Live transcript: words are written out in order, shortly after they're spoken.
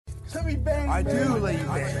Let me bang. I do let you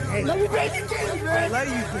bang. Hey, let me bang you, man. I let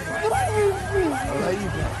you bang. I let you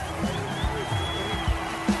bang.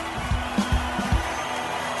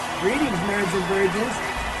 Greetings, marrieds and virgins.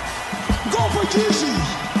 Go for Jesus.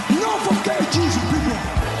 No forget Jesus, people.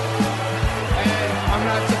 And I'm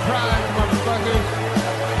not surprised, motherfuckers.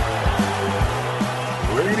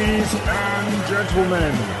 Ladies and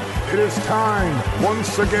gentlemen, it is time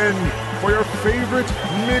once again for your favorite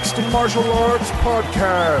mixed martial arts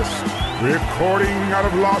podcast. Recording out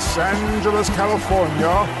of Los Angeles,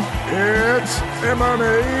 California, it's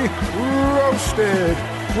MMA Roasted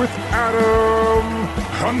with Adam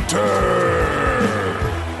Hunter.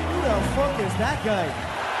 Who the fuck is that guy?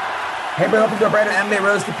 Hey, everybody, welcome to a brand new MMA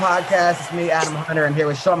Roasted podcast. It's me, Adam Hunter. I'm here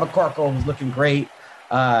with Sean McCorkle, who's looking great.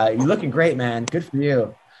 You're looking great, man. Good for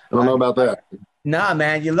you. I don't know about that. Nah,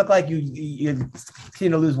 man, you look like you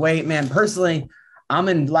seem to lose weight, man. Personally, I'm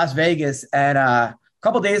in Las Vegas, and a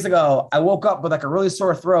couple days ago, I woke up with like a really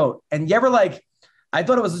sore throat. And you ever I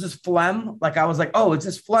thought it was just phlegm. Like I was like, oh, it's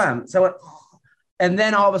just phlegm. So I went, and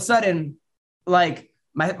then all of a sudden, like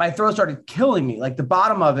my throat started killing me, like the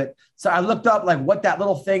bottom of it. So I looked up like what that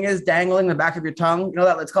little thing is dangling in the back of your tongue. You know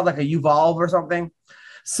that it's called like a U-valve or something.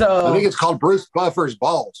 So I think it's called Bruce Buffer's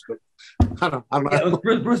balls, but I don't know. Yeah, it was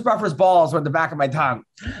Bruce Buffer's balls were at the back of my tongue.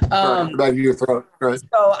 Back of your throat, right?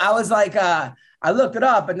 So I was like, I looked it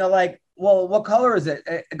up, and they're like, "Well, what color is it?"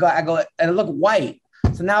 I go, and it looked white.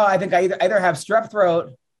 So now I think I either have strep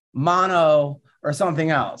throat, mono, or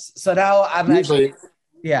something else. So now I'm usually,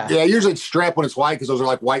 yeah. Usually it's strep when it's white because those are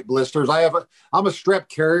like white blisters. I'm a strep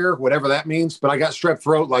carrier, whatever that means, but I got strep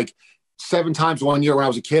throat like 7 times 1 year when I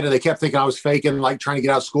was a kid, and they kept thinking I was faking, like trying to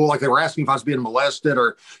get out of school. Like they were asking if I was being molested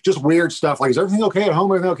or just weird stuff. Like, is everything okay at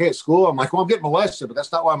home? Everything okay at school? I'm like, well, I'm getting molested, but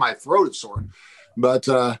that's not why my throat is sore. But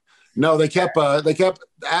no, they kept like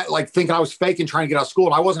thinking I was faking, trying to get out of school.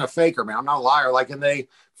 And I wasn't a faker, man. I'm not a liar. Like, and they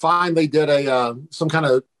finally did some kind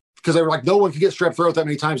of, because they were like, no one can get strep throat that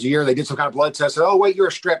many times a year. They did some kind of blood test. Said, oh, wait, you're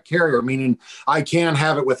a strep carrier, meaning I can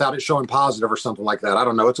have it without it showing positive or something like that. I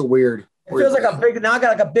don't know. It's a weird. It feels like a big. Now I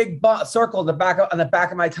got like a big circle on the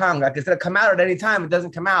back of my tongue. Like it's gonna come out at any time. It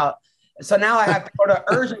doesn't come out. So now I have to go to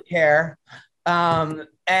urgent care. And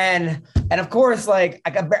of course, like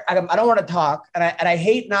I don't want to talk, and I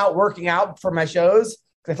hate not working out for my shows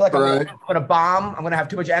because I feel like I'm gonna bomb. I'm gonna have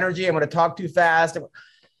too much energy. I'm gonna talk too fast.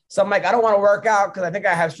 So I'm like, I don't want to work out because I think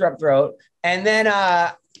I have strep throat. And then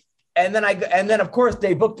of course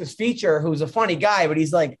they booked this feature who's a funny guy, but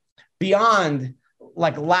he's like beyond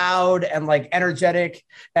like loud and like energetic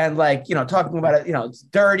and like, you know, talking about it, you know, it's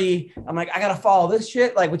dirty. I'm like, I gotta follow this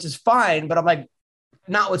shit, like, which is fine, but I'm like,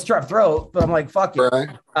 not with strep throat, but I'm like, fuck it. Right.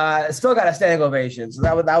 Still got a standing ovation, so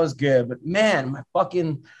that was good. But man, my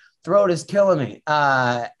fucking throat is killing me.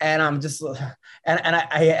 And I'm just, and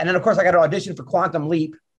then of course I got to audition for Quantum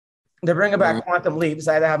Leap. They're bringing back Quantum Leap,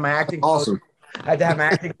 so I had to have my acting. Awesome. I had to have my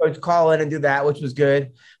acting coach call in and do that, which was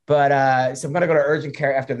good. But so I'm going to go to urgent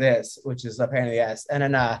care after this, which is a pain in the ass. And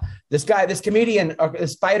then this comedian, or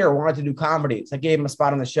this fighter wanted to do comedy. So I gave him a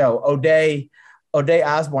spot on the show. O'Day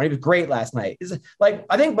Osborne. He was great last night. He's like,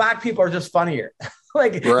 I think black people are just funnier.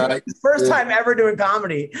 Like his first time ever doing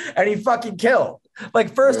comedy, and he fucking killed.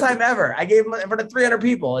 Like first time ever. I gave him in front of 300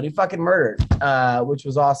 people, and he fucking murdered, which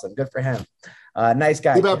was awesome. Good for him. Nice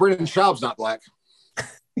guy. Too bad Brendan Schaub's not black.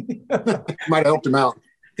 Might have helped him out.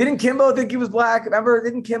 Didn't Kimbo think he was black? Remember?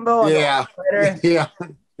 Didn't Kimbo? Yeah. The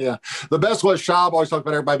best was Schaub always talked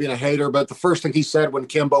about everybody being a hater, but the first thing he said when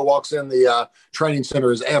Kimbo walks in the training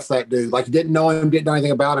center is F that dude. Like he didn't know him, didn't know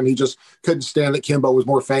anything about him. He just couldn't stand that Kimbo was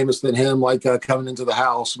more famous than him, like coming into the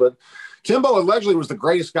house. But Kimbo allegedly was the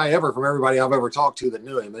greatest guy ever from everybody I've ever talked to that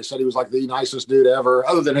knew him. They said he was like the nicest dude ever,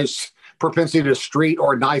 other than his propensity to street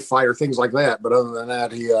or knife fight or things like that. But other than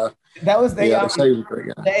that, that was like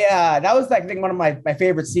I think one of my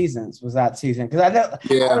favorite seasons was that season, because I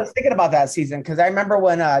was thinking about that season because I remember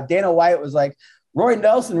when Dana White was like, Roy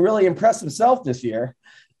Nelson really impressed himself this year.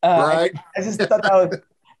 Right. I just thought that was,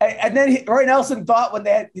 and then Roy Nelson thought when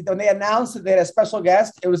they announced that they had a special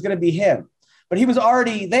guest, it was going to be him. But he was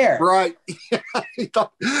already there. Right.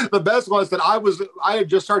 The best was that I had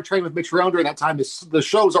just started training with Mitch Rowan during that time. The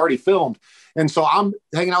show was already filmed. And so I'm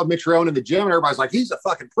hanging out with Mitch Rowan in the gym, and everybody's like, he's a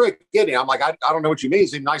fucking prick, isn't he? I'm like, I don't know what you mean. He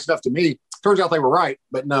seemed nice enough to me. Turns out they were right.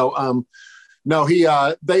 But no, No, he's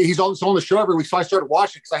on the show every week. So I started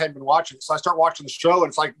watching because I hadn't been watching it. So I start watching the show, and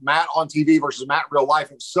it's like Matt on TV versus Matt in real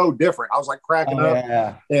life. It's so different. I was like cracking up.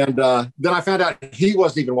 Yeah. And then I found out he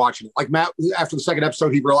wasn't even watching it. Like Matt, after the second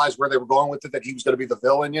episode, he realized where they were going with it, that he was going to be the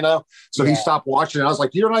villain, you know? So he stopped watching it. I was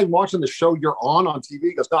like, you're not even watching the show you're on TV?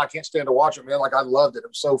 He goes, no, I can't stand to watch it, man. Like, I loved it. It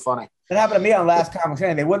was so funny. It happened to me on Last Comic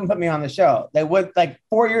Standing. They wouldn't put me on the show. They would, like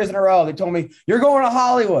 4 years in a row, they told me, you're going to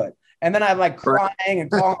Hollywood. And then I'm like crying and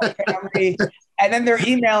calling my family. And then they're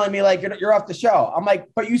emailing me like, you're off the show. I'm like,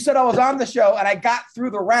 but you said I was on the show and I got through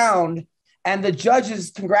the round and the judges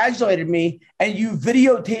congratulated me and you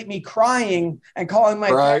videotaped me crying and calling my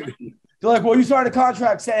family. They're like, well, you signed a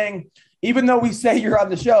contract saying, even though we say you're on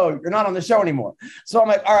the show, you're not on the show anymore. So I'm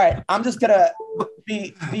like, all right, I'm just going to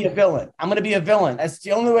be a villain. I'm going to be a villain. That's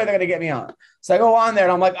the only way they're going to get me on. So I go on there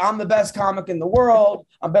and I'm like, I'm the best comic in the world.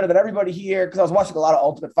 I'm better than everybody here. Cause I was watching a lot of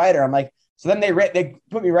Ultimate Fighter. I'm like, so then they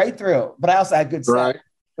put me right through, but I also had good stuff.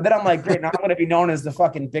 But then I'm like, great, now I'm going to be known as the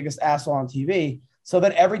fucking biggest asshole on TV. So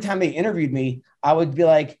then every time they interviewed me, I would be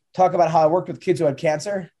like, talk about how I worked with kids who had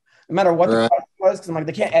cancer, no matter what the product was. Cause I'm like,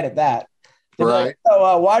 they can't edit that. Like,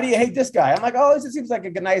 oh, why do you hate this guy? I'm like, oh, this seems like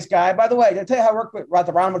a nice guy. By the way, did I tell you how I work at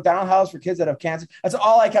the Ronald McDonald House for kids that have cancer? That's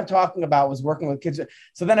all I kept talking about was working with kids.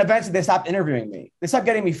 So then eventually they stopped interviewing me. They stopped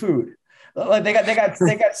getting me food. Like they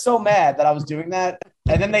got so mad that I was doing that,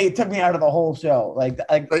 and then they took me out of the whole show. Like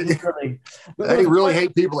literally, they really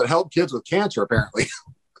hate people that help kids with cancer. Apparently,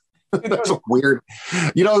 that's weird.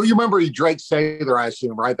 You know, you remember Drake Sather, I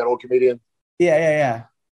assume, right? That old comedian. Yeah.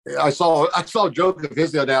 I saw a joke of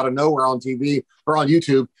his the other day out of nowhere on TV or on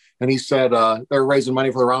YouTube, and he said they're raising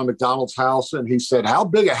money for the Ronald McDonald's house, and he said, "How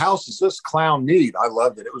big a house does this clown need?" I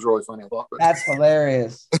loved it. It was really funny. That's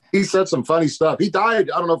hilarious. He said some funny stuff. He died.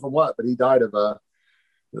 I don't know from what, but he died of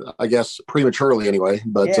I guess prematurely anyway.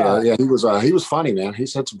 But he was funny, man. He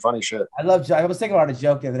said some funny shit. I was thinking about a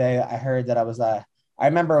joke the other day. I heard that I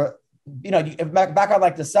remember, you know, back on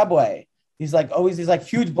like the subway. He's like always these like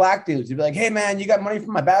huge black dudes. He'd be like, "Hey man, you got money for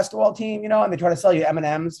my basketball team?" You know, and they try to sell you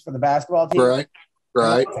M&Ms for the basketball team.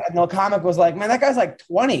 Right. And the comic was like, "Man, that guy's like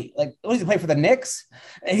 20. Like, what does he play for the Knicks?"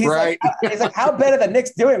 And he's like, "How bad are the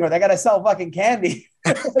Knicks doing where they got to sell fucking candy?"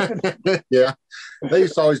 Yeah, they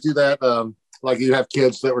used to always do that. Like you have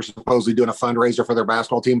kids that were supposedly doing a fundraiser for their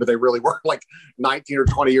basketball team, but they really were like 19 or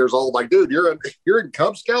 20 years old. Like, dude, you're in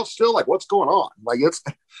Cub Scouts still? Like, what's going on? Like,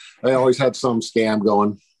 they always had some scam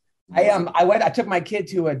going. I took my kid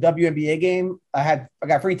to a WNBA game. I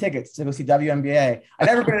got free tickets to go see WNBA. I'd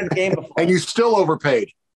never been in a game before. And you still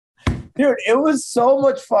overpaid. Dude, it was so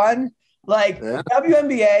much fun. Like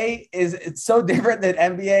WNBA it's so different than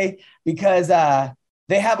NBA because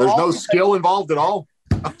they have there's no skill involved at all.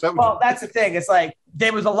 Well, that's the thing. It's like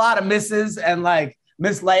there was a lot of misses and like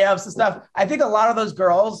missed layups and stuff. I think a lot of those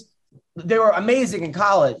girls, they were amazing in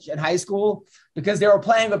college and high school because they were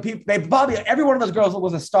playing with people. Every one of those girls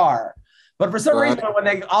was a star, but for some reason, when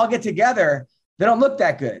they all get together, they don't look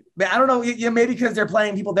that good. I don't know, maybe because they're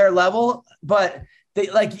playing people their level, but they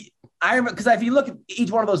like, I remember because if you look at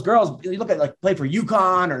each one of those girls, you look at like play for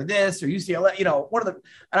UConn or this or UCLA, you know, and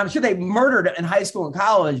I'm sure they murdered in high school and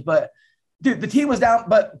college, but dude, the team was down.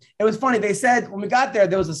 But it was funny. They said when we got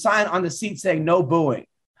there was a sign on the seat saying no booing.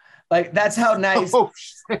 Like, that's how nice.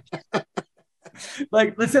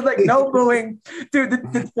 Like, they said, like, no booing. Dude,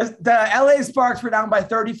 the LA Sparks were down by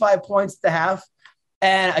 35 points at the half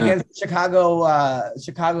and against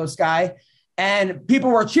Chicago Sky. And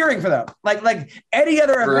people were cheering for them. Like any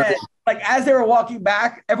other event, like as they were walking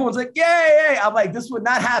back, everyone's like, yay. I'm like, this would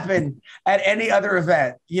not happen at any other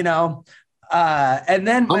event, you know? And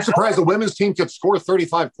then I'm surprised the women's team could score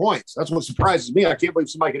 35 points. That's what surprises me. I can't believe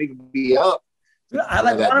somebody could even be up. I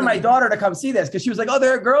wanted my daughter to come see this because she was like, "Oh,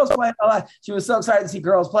 there are girls playing." She was so excited to see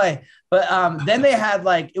girls play. But then they had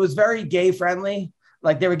like, it was very gay friendly.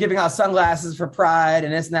 Like they were giving out sunglasses for Pride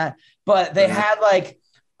and this and that. But they had like,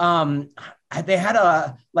 it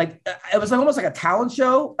was like almost like a talent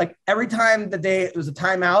show. Like every time it was a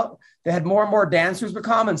timeout, they had more and more dancers would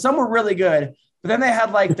come, and some were really good. But then they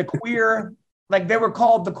had like the queer, like they were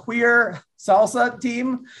called the queer salsa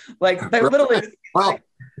team. Like they literally. Wow.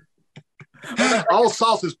 All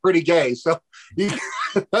salsa is pretty gay, so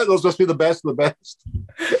those must be the best of the best.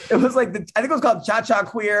 It was like I think it was called Cha Cha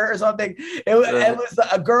Queer or something. It was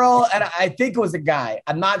a girl, and I think it was a guy.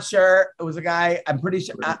 I'm not sure. It was a guy. I'm pretty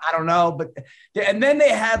sure. I don't know, but and then they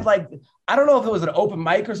had like, I don't know if it was an open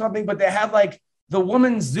mic or something, but they had like the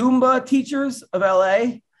woman Zumba teachers of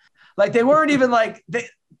LA. Like they weren't even like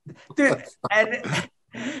dude, and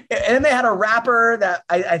And then they had a rapper that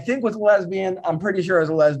I think was lesbian. I'm pretty sure it was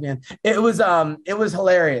a lesbian. It was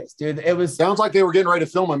hilarious, dude. It was Sounds like they were getting ready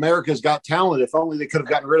to film America's Got Talent. If only they could have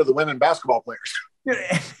gotten rid of the women basketball players.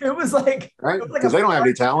 it was like Right? Because they don't have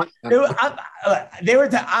any talent. I'm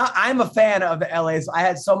a fan of the LAs. I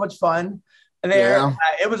had so much fun there. Yeah.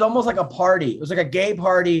 It was almost like a party. It was like a gay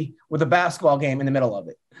party with a basketball game in the middle of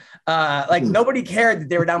it. Nobody cared that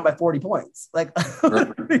they were down by 40 points. Like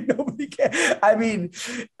nobody cared. I mean,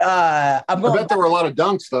 I bet there were a lot of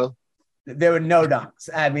dunks though. There were no dunks.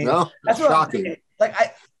 I mean, No? that's what Shocking.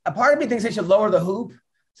 a part of me thinks they should lower the hoop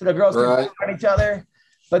so the girls can Right. dunk on each other.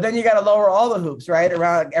 But then you got to lower all the hoops, right?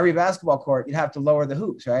 Around every basketball court, you'd have to lower the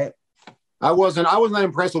hoops, right? I wasn't that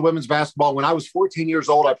impressed with women's basketball. When I was 14 years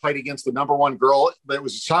old, I played against the number one girl. I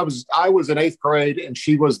was in 8th grade, and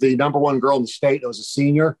she was the number one girl in the state. I was a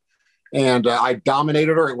senior, and I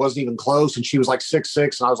dominated her. It wasn't even close, and she was like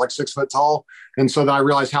 6'6", and I was like 6 foot tall. And so then I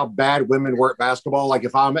realized how bad women were at basketball. Like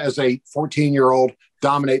if I'm as a 14-year-old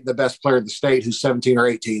dominating the best player in the state who's 17 or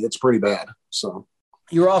 18, it's pretty bad. So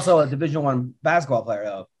You were also a Division I basketball player,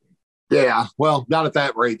 though. yeah, well, not at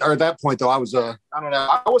that rate or at that point though. I was I don't know.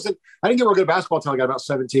 I didn't get real good at basketball until I got about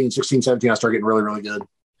 16, 17. I started getting really, really good.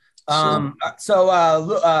 Did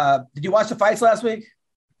you watch the fights last week?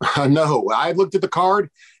 No, I looked at the card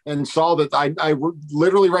and saw that I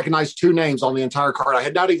literally recognized 2 names on the entire card. I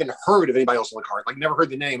had not even heard of anybody else on the card. Like never heard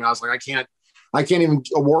the name. And I was like, I can't even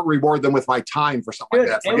reward them with my time for something like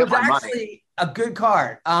that. It was actually a good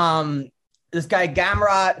card. This guy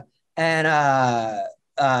Gamrot and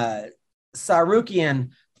Sarukian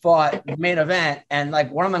fought the main event, and like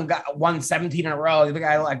one of them won 17 in a row. The other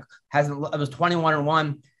guy it was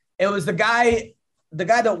 21-1. It was the guy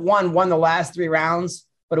that won the last 3 rounds,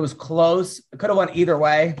 but it was close. It could have won either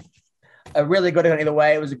way. It really could have gone either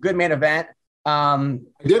way. It was a good main event. I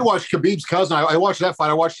did watch Khabib's cousin. I watched that fight.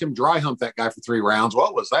 I watched him dry hump that guy for 3 rounds.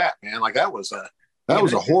 What was that, man? Like that was a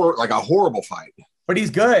horrible fight. But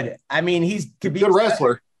he's good. I mean, he's Good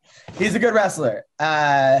wrestler. He's a good wrestler.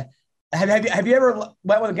 Have you ever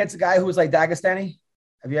went against a guy who was like Dagestani?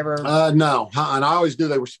 Have you ever? No. And I always knew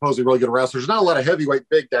they were supposedly really good wrestlers. Not a lot of heavyweight,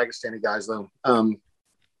 big Dagestani guys though.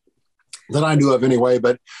 That I knew of anyway.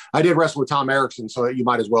 But I did wrestle with Tom Erickson, so you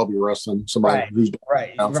might as well be wrestling somebody who's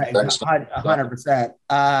right.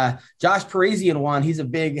 100%. Josh Parisian won. He's a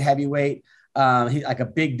big heavyweight. He's like a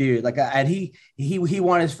big dude. And he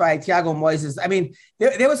won his fight. Thiago Moises. I mean,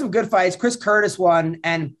 there were some good fights. Chris Curtis won,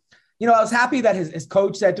 and I was happy that his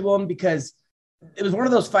coach said to him, because it was one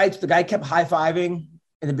of those fights the guy kept high-fiving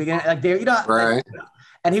in the beginning, right.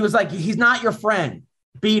 And he was like, he's not your friend.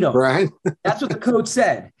 Beat him. Right. That's what the coach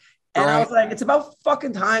said. And right. I was like, it's about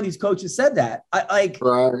fucking time these coaches said that. Right.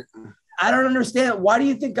 I don't understand. Why do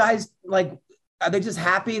you think guys are they just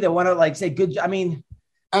happy? They want to say good. I mean,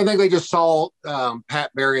 I think they just saw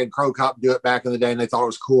Pat Barry and Crow Cop do it back in the day, and they thought it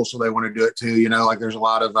was cool, so they want to do it too. There's a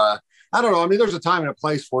lot of I don't know. I mean, there's a time and a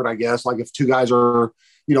place for it, I guess. Like if 2 guys are,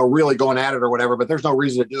 really going at it or whatever, but there's no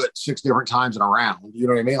reason to do it 6 different times in a round. You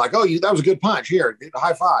know what I mean? Like, oh, that was a good punch. Here, get a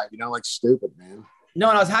high five. Stupid, man. No,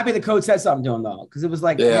 and I was happy the coach said something to him though, because it was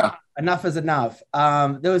like, enough is enough.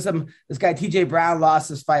 There was this guy TJ Brown lost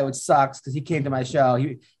his fight, which sucks because he came to my show.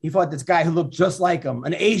 He fought this guy who looked just like him,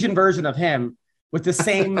 an Asian version of him with the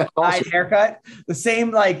same dyed haircut, the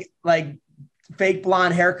same like fake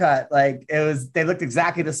blonde haircut. They looked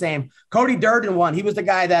exactly the same. Cody Durden won. He was the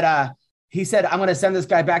guy that he said, I'm going to send this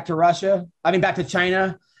guy back to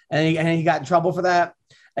China. And he got in trouble for that.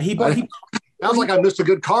 Sounds like I missed a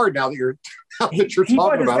good card now that you're talking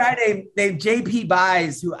about. This guy named JP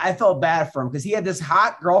Buys, who I felt bad for him because he had this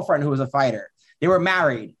hot girlfriend who was a fighter. They were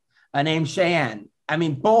married, named Cheyenne. I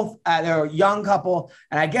mean, both they were a young couple,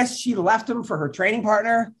 and I guess she left him for her training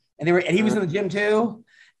partner, and he was in the gym too.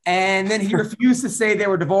 And then he refused to say they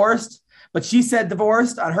were divorced, but she said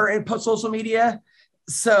divorced on her input social media.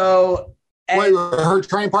 So, wait, her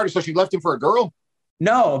training partner, so she left him for a girl?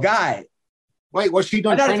 No, a guy. Wait, what's she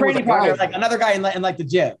doing? Not a training partner, like another guy in the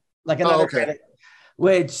gym, like another guy,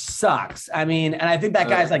 which sucks. I mean, and I think that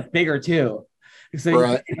guy's bigger too, so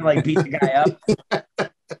you can beat the guy up.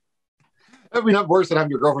 That'd be not worse than having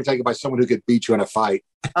your girlfriend taken by someone who could beat you in a fight.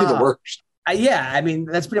 It'd be the worst. Yeah, I mean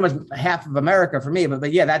that's pretty much half of America for me,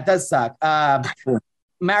 but yeah, that does suck.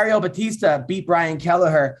 Mario Batista beat Brian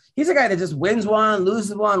Kelleher. He's a guy that just wins one,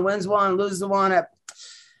 loses one, wins one, loses one.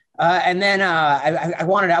 And then I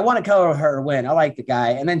wanted Kelleher to win. I like the guy.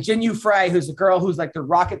 And then Jin Yu Frey, who's the girl who's like the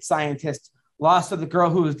rocket scientist, lost to the girl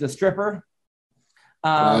who was the stripper.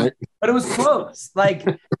 But it was close.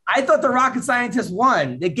 I thought the rocket scientist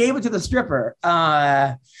won. They gave it to the stripper.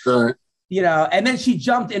 And then she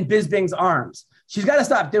jumped in Bisbing's arms. she's got to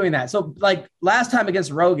stop doing that. So like last time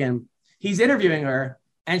against Rogan, he's interviewing her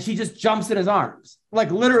and she just jumps in his arms,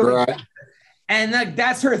 like literally. Right. And like,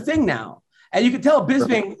 that's her thing now. And you can tell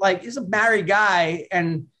Bisping, like, he's a married guy,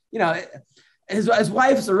 and you know, his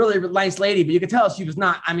wife's a really nice lady, but you could tell she was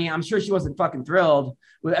not. I mean, I'm sure she wasn't fucking thrilled.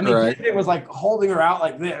 I mean, Bisping was like holding her out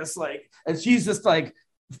like this, like, and she's just like,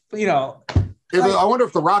 you know. I wonder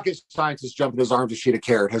if the rocket scientist jumped in his arms if she'd have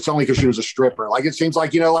cared. It's only because she was a stripper. Like, it seems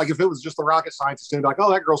like, you know, like if it was just the rocket scientist, they'd be like,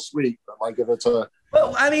 oh, that girl's sweet. But like if it's a.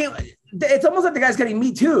 Well, I mean, it's almost like the guy's getting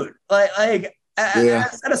Me Too'd. Like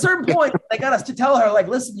at a certain point, they got us to tell her, like,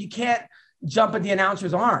 listen, you can't jump in the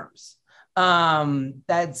announcer's arms. I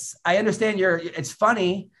understand it's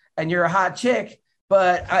funny and you're a hot chick,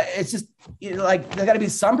 but it's just, you know, like, there's got to be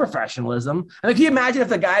some professionalism. I mean, can you imagine if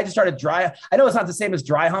the guy just started I know it's not the same as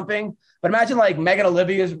dry humping, but imagine like Megan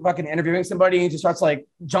Olivia is fucking interviewing somebody and he just starts like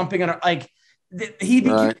jumping in, like, he'd be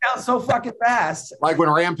kicked out so fucking fast. Like when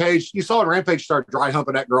you saw when Rampage started dry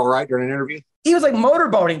humping that girl, right, during an interview? He was like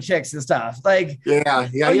motorboating chicks and stuff. Like, yeah.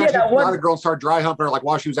 He actually got a girl start dry humping her, like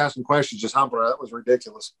while she was asking questions, just humping her. That was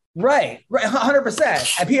ridiculous. Right,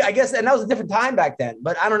 100%. I guess, and that was a different time back then.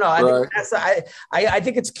 But I don't know. I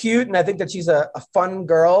think it's cute, and I think that she's a fun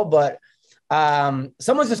girl. But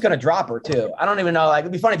someone's just gonna drop her too. I don't even know. Like,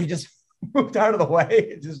 it'd be funny if you just moved out of the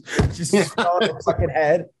way, and just fell on her fucking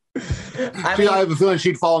head. I have a feeling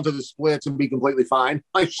she'd fall into the splits and be completely fine.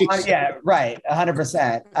 Like yeah, right,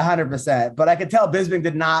 100%. But I could tell Bisping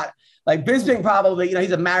did not like. Bisping probably, you know,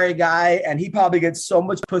 he's a married guy, and he probably gets so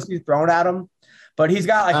much pussy thrown at him. But he's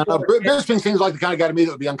got like Bisping seems like the kind of guy to me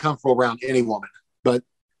that would be uncomfortable around any woman. But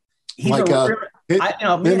he's like him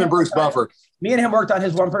and Bruce Buffer. Me and him worked on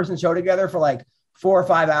his one-person show together for like 4 or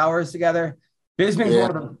 5 hours together. Bisping's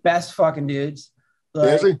one of the best fucking dudes.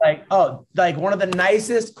 Like one of the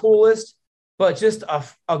nicest, coolest, but just a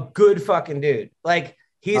good fucking dude. Like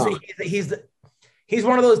he's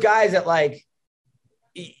one of those guys that like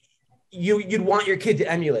you'd want your kid to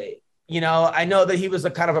emulate. You know, I know that he was a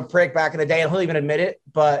kind of a prick back in the day, and he'll even admit it.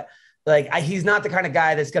 But like, he's not the kind of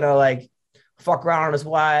guy that's gonna like fuck around on his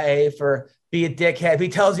wife or be a dickhead. If he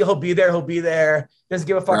tells you he'll be there, he'll be there. Doesn't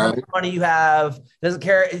give a fuck how much money you have. Doesn't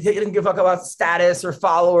care. He doesn't give a fuck about status or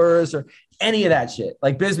followers or any of that shit.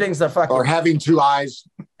 Like, Bisping's the fucking... Or having 2 eyes.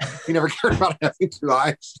 He never cared about having 2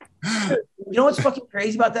 eyes. You know what's fucking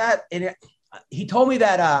crazy about that? And he told me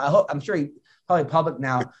that, I'm sure he probably public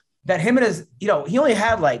now, that him and his, you know, he only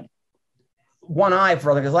had like 1 eye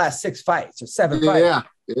for like his last 6 fights or 7 fights. Yeah.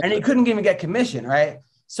 And he couldn't even get commission, right?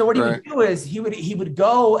 So what he would do is he would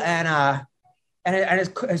go and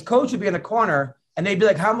his coach would be in the corner, and they'd be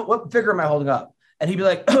like, what figure am I holding up? And he'd be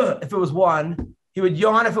like, if it was 1, he would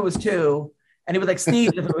yawn if it was 2, and he would like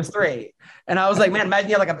sneeze if it was 3. And I was like, man, imagine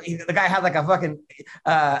the guy had like a fucking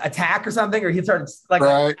attack or something, or he started like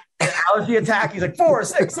an allergy attack. He's like 4,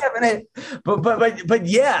 6, 7, 8. But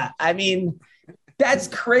yeah, I mean, that's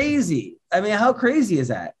crazy. I mean, how crazy is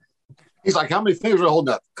that? He's like, how many fingers are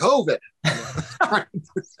holding up? COVID.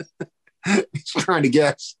 He's trying to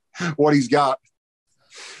guess what he's got.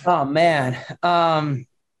 Oh man.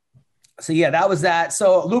 So yeah, that was that.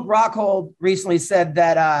 So Luke Rockhold recently said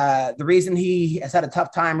that the reason he has had a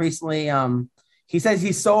tough time recently, he says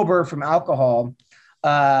he's sober from alcohol,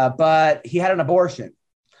 but he had an abortion.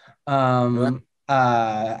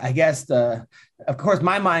 I guess of course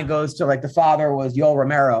my mind goes to like the father was Yoel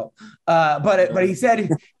Romero, but he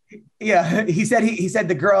said. Yeah, he said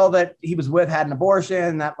the girl that he was with had an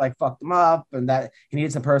abortion that like fucked him up, and that he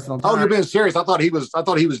needed some personal time. Oh, you're being serious? I thought he was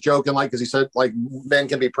joking, like, because he said like men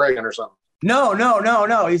can be pregnant or something. No.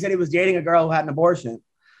 He said he was dating a girl who had an abortion,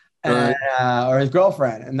 and, or his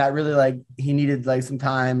girlfriend, and that really like he needed like some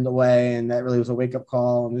time away, and that really was a wake up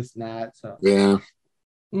call and this and that. So yeah.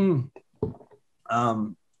 I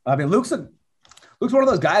mean, Luke's one of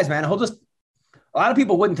those guys, man. A lot of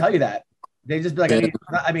people wouldn't tell you that. They just be like,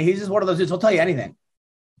 I mean, he's just one of those dudes. He'll tell you anything.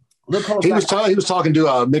 He was talking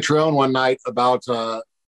to Mitch Rowan one night about, I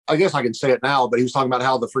guess I can say it now, but he was talking about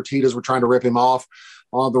how the Fertittas were trying to rip him off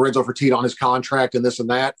on the Renzo Fertitta on his contract and this and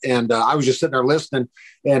that. And I was just sitting there listening,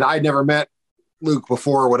 and I'd never met Luke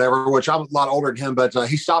before or whatever, which I'm a lot older than him, but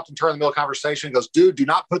he stopped and turned in the middle of the conversation and goes, dude, do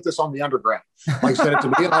not put this on the underground. Like, said it to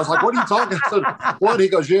me. And I was like, what are you talking about? I said, what? He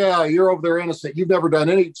goes, yeah, you're over there innocent. You've never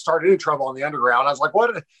started any trouble on the underground. I was like,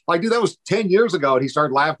 what? Like, dude, that was 10 years ago. And he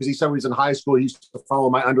started laughing because he said when he was in high school, he used to follow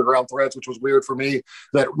my underground threads, which was weird for me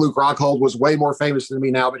that Luke Rockhold was way more famous than me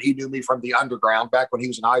now, but he knew me from the underground back when he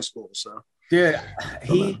was in high school. So dude,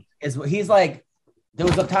 he's like, there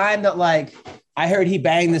was a time that like, I heard he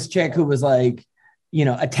banged this chick who was like, you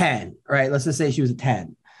know, a 10, right? Let's just say she was a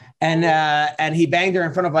 10. and he banged her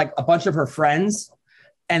in front of like a bunch of her friends,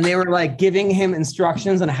 and they were like giving him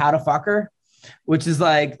instructions on how to fuck her, which is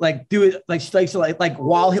like do it like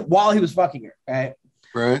while he was fucking her, right?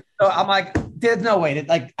 Right. So I'm like, there's no way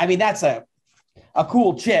to I mean, that's a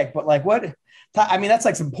cool chick, but like what? I mean, that's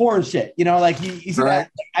like some porn shit, you know, like you see right.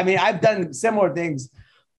 that. I mean, I've done similar things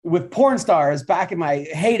with porn stars back in my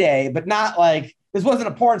heyday, but not like this wasn't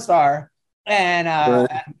a porn star. And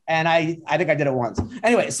and I think I did it once.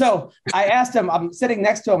 Anyway, so I asked him, I'm sitting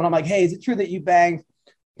next to him and I'm like, hey, is it true that you banged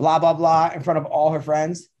blah, blah, blah in front of all her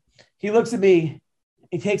friends? He looks at me,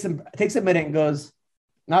 he takes a minute and goes,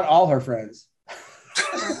 not all her friends.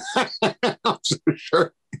 I'm so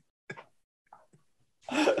sure.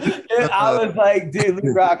 I was like, dude,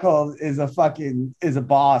 Luke Rockhold is a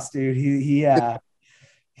boss, dude.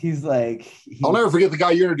 He's like, I'll never forget the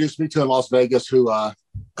guy you introduced me to in Las Vegas who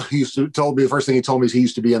told me the first thing he told me is he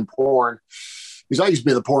used to be in porn. I used to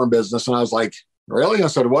be in the porn business. And I was like, really? I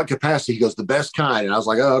said, what capacity? He goes, the best kind. And I was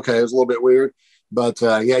like, oh, okay. It was a little bit weird. But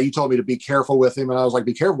yeah, you told me to be careful with him. And I was like,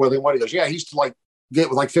 be careful with him. What? He goes, yeah, he used to like get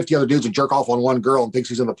with like 50 other dudes and jerk off on one girl and thinks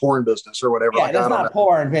he's in the porn business or whatever. Yeah, like, that's not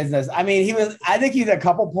porn business. I mean, I think he's a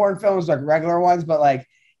couple porn films, like regular ones, but like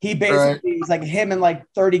he basically, he's like him and like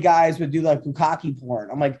 30 guys would do like bukkake porn.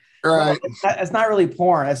 I'm like, right. Well, it's not really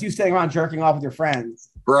porn. That's you sitting around jerking off with your friends.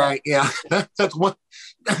 Right. Yeah. That's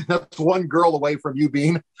one girl away from you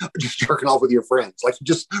being just jerking off with your friends. Like,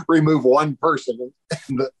 just remove one person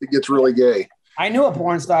and it gets really gay. I knew a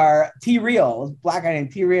porn star, T-Real, black guy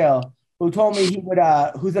named T-Real, who told me he would,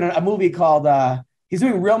 who's in a movie called, he's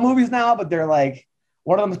doing real movies now, but they're like,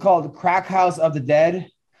 one of them is called Crack House of the Dead.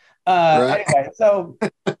 Right. Anyway, so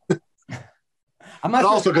I'm not it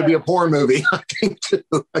also could be a porn movie, I think, too.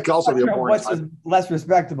 It could also be a porn what's less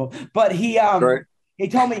respectable. But he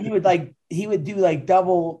told me he would do like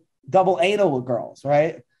double anal with girls,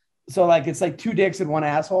 right? So like it's like two dicks and one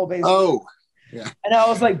asshole, basically. Oh, yeah. And I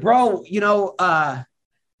was like, bro, you know,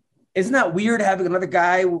 isn't that weird having another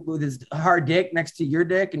guy with his hard dick next to your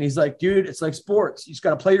dick? And he's like, dude, it's like sports. You just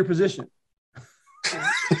got to play your position.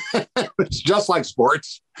 It's just like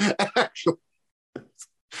sports, actually.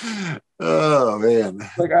 Oh, man.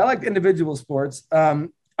 Like, I like individual sports. All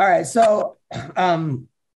right. So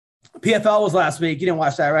PFL was last week. You didn't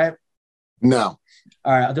watch that, right? No.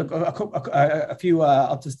 All right. I'll do a few.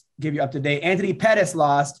 I'll just give you up to date. Anthony Pettis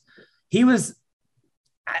lost. He was,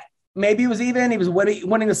 maybe it was even. He was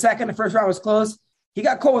winning the second. The first round was close. He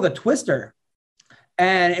got caught with a twister,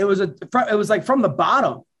 and it was like from the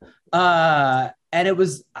bottom. And it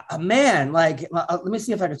was man, like, let me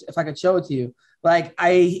see if I could show it to you. Like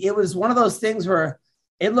it was one of those things where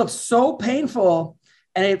it looked so painful,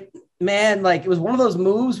 and it was one of those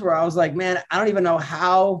moves where I was like, man, I don't even know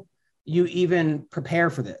how you even prepare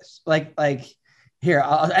for this. Like here,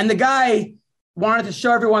 and the guy wanted to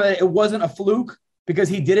show everyone that it wasn't a fluke because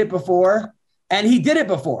he did it before, and he did it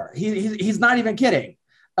before. He's not even kidding.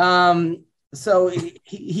 So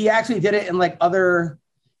he actually did it in like other.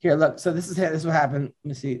 Here, look. So this is what happened. Let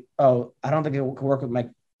me see. Oh, I don't think it can work with my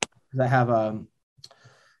because I have a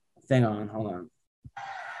thing on. Hold on.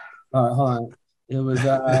 All right, hold on. It was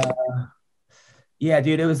yeah,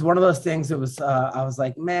 dude. It was one of those things. It was I was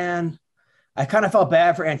like, man, I kind of felt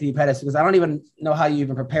bad for Anthony Pettis because I don't even know how you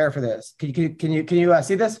even prepare for this. Can you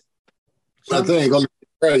see this? I think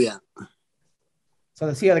yeah.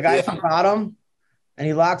 So see how the guy from bottom, and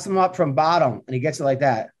he locks him up from bottom, and he gets it like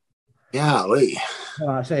that. Yeah, Lee. Hold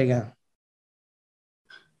on, I'll show you again.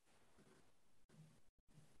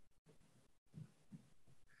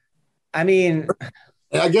 I mean,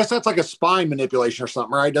 I guess that's like a spine manipulation or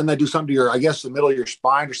something, right? Doesn't that do something to the middle of your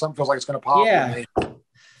spine or something? Feels like it's going to pop. Yeah.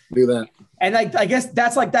 Do that. And I guess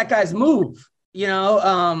that's like that guy's move, you know?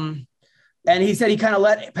 And he said he kind of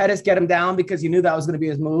let Pettis get him down because he knew that was going to be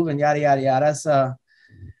his move and yada, yada, yada. So,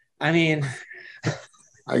 I mean,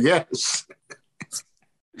 I guess.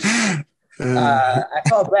 I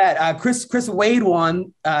felt bad. Chris Wade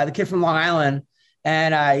won, the kid from Long Island,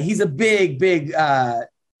 and he's a big.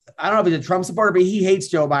 I don't know if he's a Trump supporter, but he hates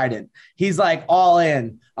Joe Biden. He's like all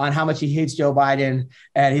in on how much he hates Joe Biden,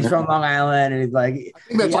 and he's from Long Island, and he's like, I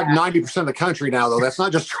think that's like 90% of the country now, though. That's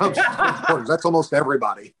not just Trump supporters. That's almost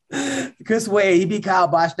everybody. Chris Wade, he beat Kyle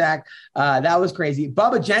Boschnak. That was crazy.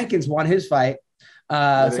 Bubba Jenkins won his fight.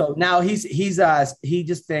 So now he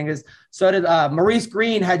just thinks. So did Maurice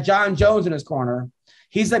Green had John Jones in his corner.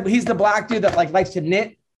 He's the black dude that like likes to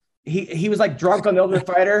knit. He was like drunk on the Ultimate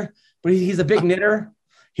Fighter, but he's a big knitter.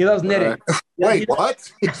 He loves knitting. Wait, what?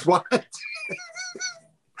 He's what?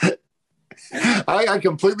 I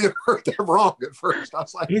completely heard that wrong at first. I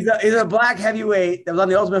was like, he's a black heavyweight that was on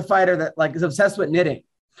the Ultimate Fighter that like is obsessed with knitting.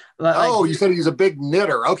 Like, Oh, you said he's a big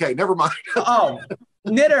knitter. Okay, never mind. oh,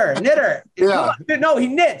 knitter. Yeah. No, he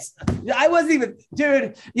knits. I wasn't even,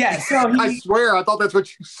 dude. Yeah. So I he, swear, I thought that's what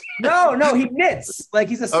you said. no, he knits. Like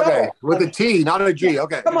he's a sewer. Okay, with Like, a T, not a G.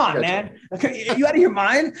 Okay. come on, man. Okay, you out of your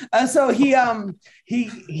mind? So he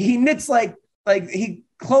knits like he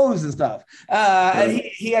clothes and stuff. And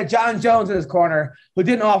he had John Jones in his corner who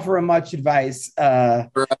didn't offer him much advice.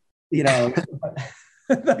 You know.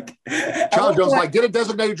 Like, John Jones like, get a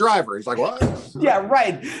designated driver. He's like, what? yeah,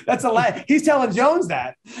 right. That's a lie. He's telling Jones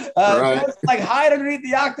that. Right. Like hide underneath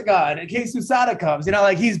the octagon in case USADA comes. You know,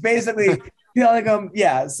 like he's basically telling him,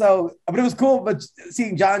 yeah. So, but it was cool. But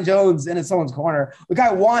seeing John Jones in someone's corner, the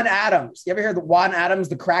guy Juan Adams. You ever heard of Juan Adams,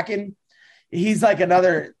 the Kraken? He's like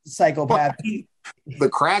another psychopath. The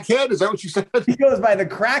crackhead? Is that what you said? He goes by the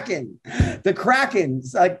Kraken. The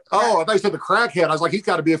Kraken's like. Oh, I thought you said the crackhead. I was like, he's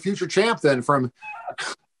got to be a future champ then from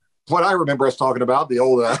what I remember us talking about, the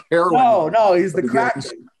old heroin. No, he's the Kraken.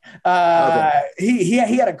 Okay. He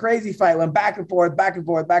had a crazy fight, went back and forth.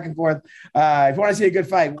 If you want to see a good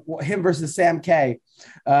fight, him versus Sam K,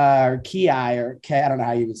 or Ki or K, I don't know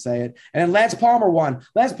how you would say it. And then Lance Palmer won.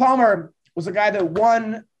 Lance Palmer was the guy that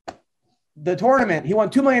won the tournament. He won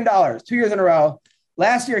 $2 million 2 years in a row.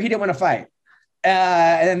 Last year he didn't win a fight,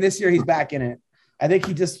 and then this year he's back in it. I think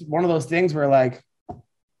he just one of those things where like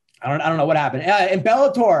I don't know what happened. In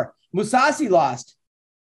Bellator, Musasi lost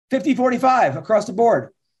 50-45 across the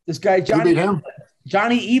board. This guy Johnny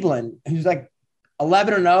Eblin, who's like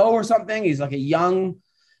 11-0 or something. He's like a young.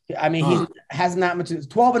 I mean, he hasn't that much.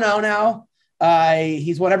 12-0 now.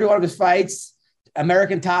 He's won every one of his fights.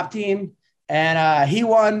 American Top Team, and he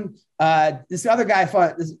won. This other guy,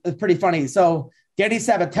 this is pretty funny. So Danny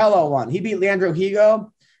Sabatello won. He beat Leandro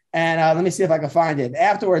Higo. And let me see if I can find it.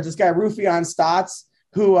 Afterwards, this guy, Rufian Stotts,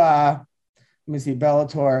 who, let me see,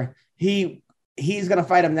 Bellator, he's going to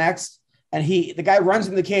fight him next. And the guy runs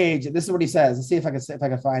in the cage. This is what he says. Let's see if I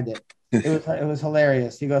can find it. It was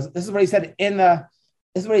hilarious. He goes, this is what he said in the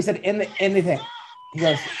thing. He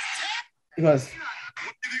goes,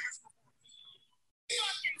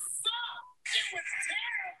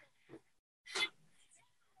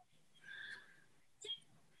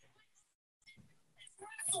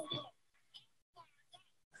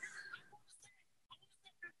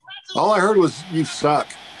 all I heard was you suck.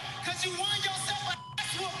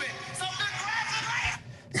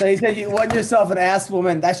 So he said, you won yourself an ass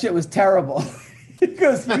woman. That shit was terrible. He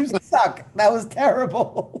goes, you suck. That was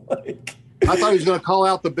terrible. Like, I thought he was going to call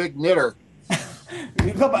out the big knitter.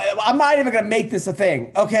 I'm not even going to make this a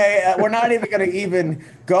thing. Okay. We're not even going to even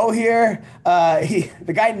go here.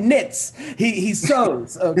 The guy knits. He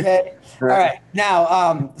sews. Okay. Right. All right.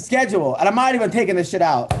 Now, schedule. And I'm not even taking this shit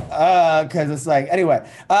out because it's like, anyway,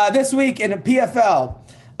 this week in the PFL,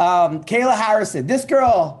 Kayla Harrison, this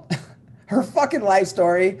girl, her fucking life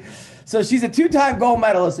story. So she's a 2-time gold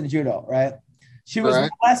medalist in judo, right? She was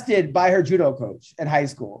molested by her judo coach in high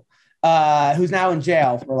school, who's now in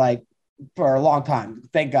jail for a long time.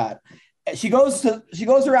 Thank God. She goes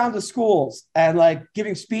around to schools and like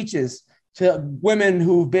giving speeches to women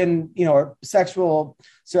who've been, sexual,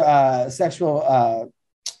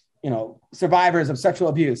 survivors of sexual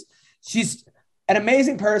abuse. She's an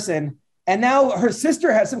amazing person. And now her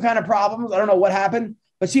sister has some kind of problems. I don't know what happened,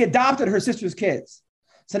 but she adopted her sister's kids.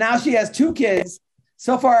 So now she has 2 kids.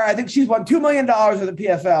 So far, I think she's won $2 million with the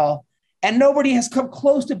PFL, and nobody has come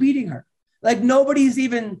close to beating her. Like nobody's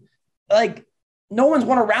even no one's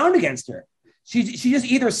won a round against her. She just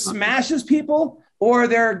either smashes people or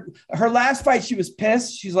her last fight, she was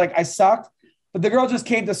pissed. She's like, I sucked. But the girl just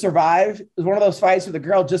came to survive. It was one of those fights where the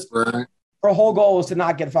girl just, her whole goal was to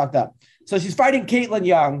not get fucked up. So she's fighting Caitlin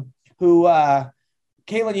Young,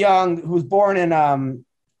 who's born in,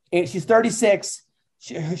 she's 36.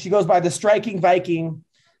 She goes by the Striking Viking.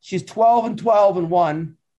 She's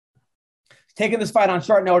 12-12-1. She's taking this fight on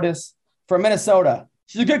short notice from Minnesota.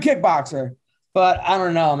 She's a good kickboxer, but I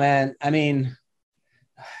don't know, man. I mean,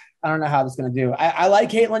 I don't know how this is going to do. I like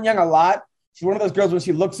Caitlin Young a lot. She's one of those girls when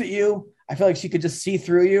she looks at you, I feel like she could just see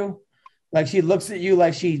through you. Like she looks at you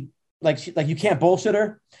like you can't bullshit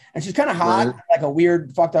her. And she's kind of hot, like a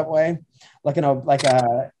weird, fucked up way.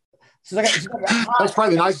 She's like that's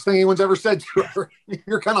probably the nicest thing anyone's ever said to her.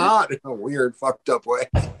 You're kind of hot in a weird, fucked up way.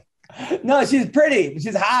 No, she's pretty.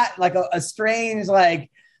 She's hot, like a strange, like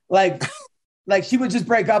she would just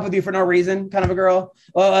break up with you for no reason, kind of a girl.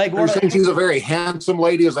 You're saying she's a very handsome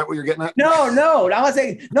lady. Is that what you're getting at? No. I'm not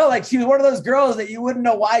saying no. Like she was one of those girls that you wouldn't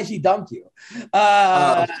know why she dumped you.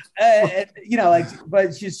 But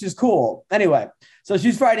she's just cool. Anyway, so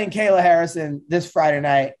she's fighting Kayla Harrison this Friday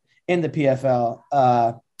night in the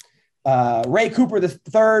PFL. Ray Cooper the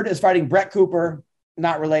third is fighting Brett Cooper,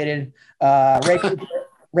 not related.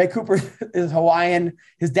 Ray Cooper is Hawaiian.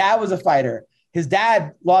 His dad was a fighter. His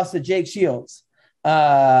dad lost to Jake Shields,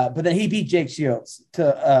 but then he beat Jake Shields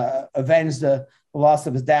to avenge the loss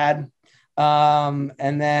of his dad.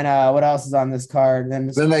 And then what else is on this card?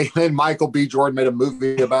 Then Michael B. Jordan made a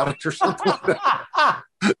movie about it or something like that.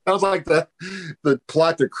 That was like the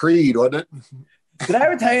plot to Creed, wasn't it? Did I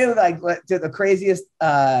ever tell you the craziest?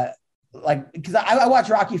 Because I watched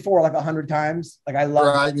Rocky IV like 100 times. Like I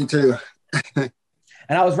love. Right, me too. And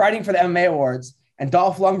I was writing for the MMA Awards, and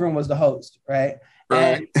Dolph Lundgren was the host, right?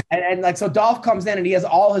 Right. And like so, Dolph comes in and he has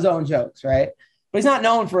all his own jokes, right? But he's not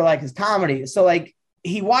known for like his comedy. So like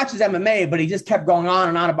he watches MMA, but he just kept going on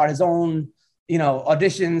and on about his own,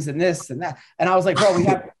 auditions and this and that. And I was like, bro,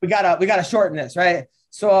 we gotta shorten this, right?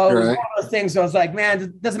 So it was one of those things. So I was like, man,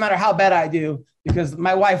 it doesn't matter how bad I do because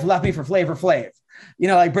my wife left me for Flavor Flav,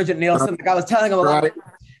 like Bridget Nielsen. Like I was telling him a lot.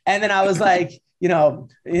 And then I was like,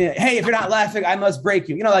 hey, if you're not laughing, I must break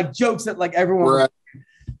you. Like jokes that like everyone. Right.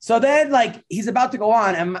 So then like he's about to go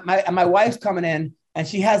on, and my wife's coming in, and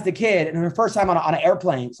she has the kid, and her first time on an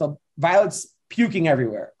airplane. So Violet's puking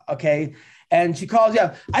everywhere. Okay. And she calls you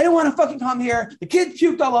up. I don't want to fucking come here. The kid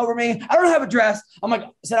puked all over me. I don't have a dress. I'm like,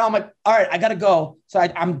 all right, I got to go. So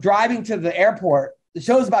I'm driving to the airport. The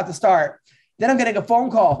show's about to start. Then I'm getting a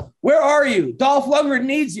phone call. Where are you? Dolph Lundgren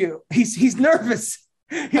needs you. He's nervous.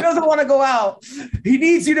 He doesn't want to go out. He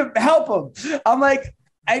needs you to help him. I'm like,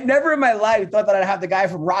 I never in my life thought that I'd have the guy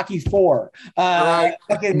from Rocky IV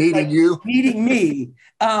needing me.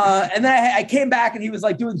 And then I came back and he was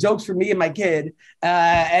like doing jokes for me and my kid.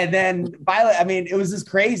 And then Violet, it was just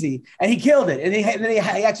crazy. And he killed it. And then he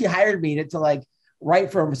actually hired me to like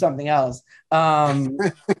write for him or something else. But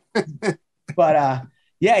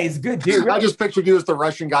yeah, he's a good dude. I just pictured you as the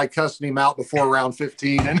Russian guy cussing him out before round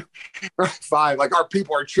 15 and round 5. Like, our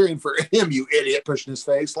people are cheering for him, you idiot, pushing his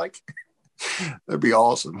face. Like, that'd be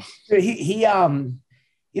awesome. He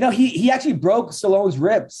actually broke Stallone's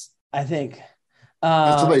ribs, I think.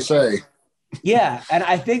 That's what they say. Yeah, and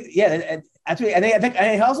I think actually,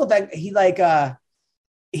 I also think he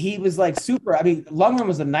was like super. Lundgren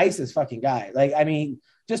was the nicest fucking guy. Like,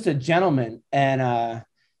 just a gentleman, and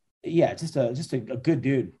just a good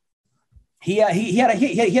dude. He had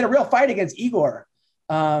a real fight against Igor.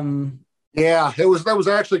 Yeah, that was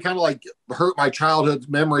actually kind of like hurt my childhood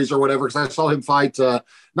memories or whatever, because I saw him fight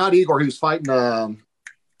not Igor, he was fighting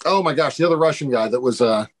oh my gosh, the other Russian guy that was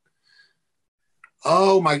I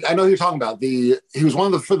know who you're talking about. He was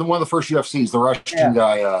one of the first UFCs, the Russian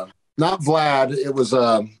guy, not Vlad, it was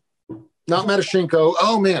not Matashenko.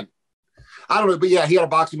 Oh man, I don't know, but yeah, he had a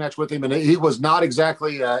boxing match with him, and he was not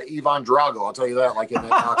exactly Ivan Drago, I'll tell you that. Like in that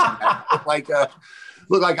boxing match,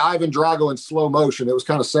 looked like Ivan Drago in slow motion. It was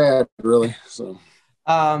kind of sad, really. So,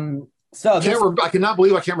 I cannot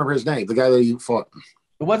believe I can't remember his name. The guy that he fought.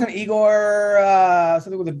 It wasn't Igor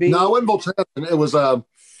something with a B. No, it wasn't Volchev. It was.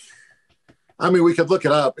 We could look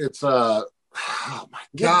it up. It's. Oh my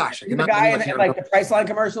gosh! The guy in like the Priceline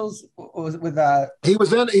commercials was with. He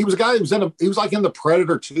was a guy who was in. He was like in the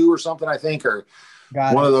Predator 2 or something, I think, or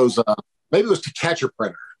one of those. Maybe it was To Catch a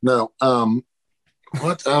Predator. No.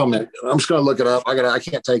 What? Oh man, I'm just gonna look it up. I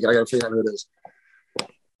can't take it. I gotta figure out who it is.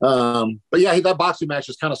 But yeah, that boxing match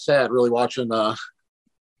is kind of sad. Really watching.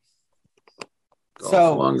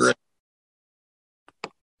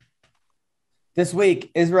 This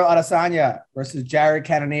week, Israel Adesanya versus Jared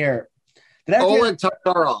Cannonier. Oleg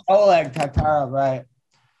Taktarov, right?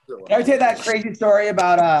 Did I ever tell you that crazy story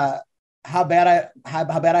about how bad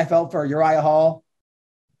I felt for Uriah Hall?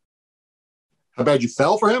 How bad you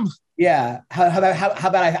fell for him? Yeah, how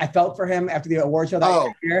bad I felt for him after the award show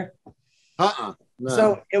that year. No.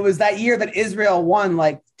 So it was that year that Israel won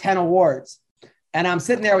like 10 awards, and I'm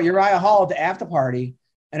sitting there with Uriah Hall at the after party,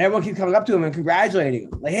 and everyone keeps coming up to him and congratulating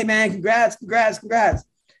him, like, "Hey man, congrats!"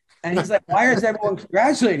 And he's like, "Why is everyone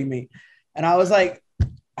congratulating me?" And I was like,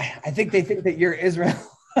 "I think they think that you're Israel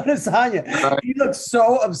Adesanya." Right. He looked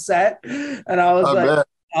so upset, and I was like,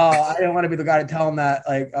 "Oh, I didn't want to be the guy to tell him that."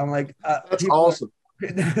 Like, I'm like, "That's awesome."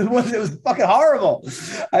 It was fucking horrible.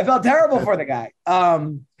 I felt terrible for the guy.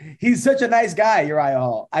 He's such a nice guy, Uriah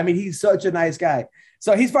Hall. He's such a nice guy.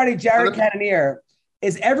 So he's fighting Jared Cannonier.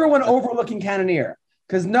 Is everyone overlooking Cannonier?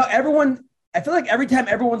 Because I feel like every time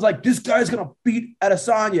everyone's like, this guy's gonna beat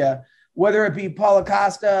Adesanya, whether it be Paulo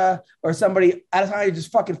Costa or somebody, Adesanya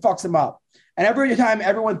just fucking fucks him up. And every time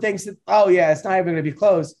everyone thinks that, oh yeah, it's not even gonna be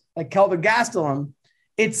close, like Kelvin Gastelum,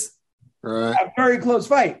 it's a very close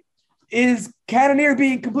fight. Is Cannonier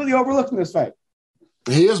being completely overlooked in this fight?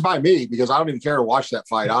 He is by me, because I don't even care to watch that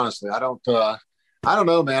fight. Honestly, I don't. I don't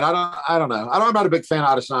know, man. I don't know. I'm not a big fan of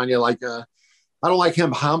Adesanya. Like, I don't like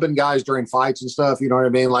him humping guys during fights and stuff. You know what I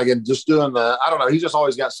mean? Like, and just doing I don't know. He's just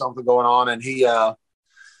always got something going on. And I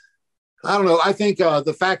don't know. I think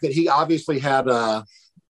the fact that he obviously had,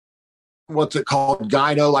 what's it called?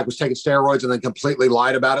 Gyno, like was taking steroids and then completely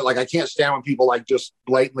lied about it. Like, I can't stand when people like just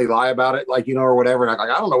blatantly lie about it, like, you know, or whatever. And I'm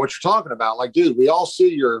like, I don't know what you're talking about. Like, dude, we all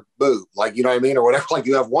see your boob, like, you know what I mean? Or whatever. Like,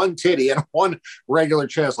 you have one titty and one regular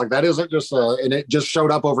chest. Like, that isn't just, and it just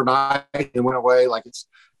showed up overnight and went away. Like,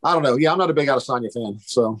 I don't know. Yeah, I'm not a big Adesanya fan.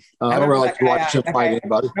 So I don't really like to watch him fight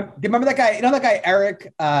anybody. Remember that guy? You know that guy,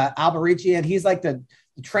 Eric Alberici? And he's like the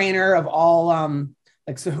trainer of all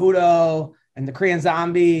like Cejudo and the Korean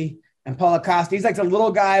Zombie and Paulo Costa. He's like the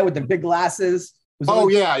little guy with the big glasses. Oh,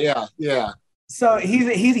 yeah. So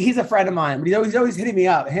he's a friend of mine, but he's always hitting me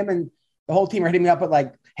up. Him and the whole team are hitting me up with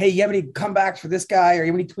like, hey, you have any comebacks for this guy, or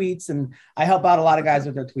you have any tweets? And I help out a lot of guys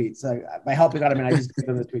with their tweets. By helping out, I mean, I just give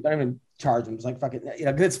them the tweets. I don't even charge them. It's like, fucking, you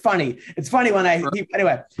know, 'cause it's funny. It's funny when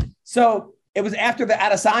anyway. So it was after the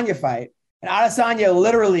Adesanya fight, and Adesanya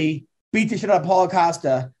literally beat the shit out of Paulo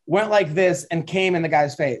Costa, went like this and came in the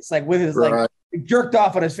guy's face, like with his like jerked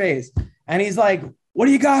off on his face. And he's like, what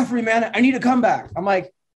do you got for me, man? I need a comeback. I'm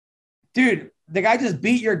like, dude, the guy just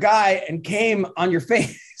beat your guy and came on your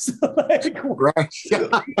face. Like, bro,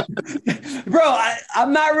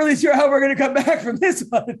 I'm not really sure how we're gonna come back from this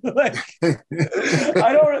one. Like,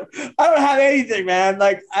 I don't have anything, man.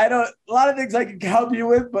 Like, a lot of things I can help you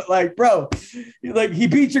with, but like, bro, like he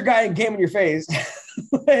beat your guy and came in your face.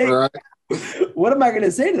 Like, what am I gonna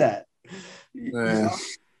say to that?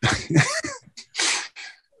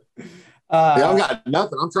 I've got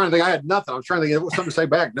nothing. I'm trying to think. I had nothing. I'm trying to think of something to say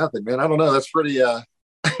back. Nothing, man. I don't know. That's pretty. It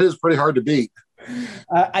is pretty hard to beat.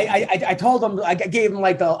 I told him, I gave him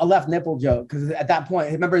like a left nipple joke because at that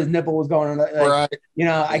point, remember his nipple was going on. Like, you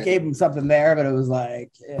know, I gave him something there, but it was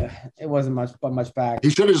like, it wasn't much back. He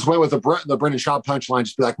should have just went with the Brendan Schaub punchline.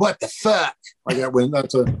 Just be like, what the fuck? Like that. When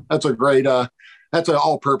that's a great. That's an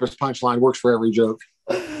all-purpose punchline. Works for every joke.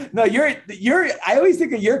 No, I always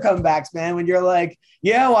think of your comebacks, man, when you're like,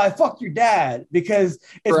 yeah, well, I fucked your dad, because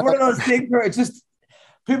it's one of those things where it's just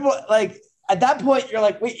people like at that point you're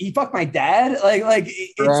like, wait, he fucked my dad? Like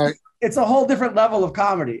it's a whole different level of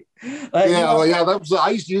comedy. Like, I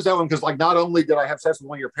used to use that one because like not only did I have sex with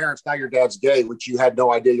one of your parents, now your dad's gay, which you had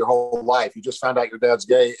no idea your whole life. You just found out your dad's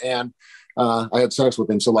gay, and I had sex with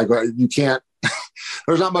him. So like you can't.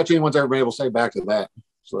 There's not much anyone's ever been able to say back to that.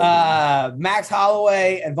 So, Max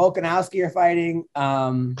Holloway and Volkanovski are fighting.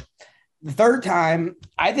 The third time,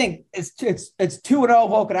 I think it's 2-0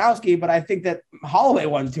 Volkanovski, but I think that Holloway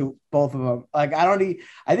won both of them. Like I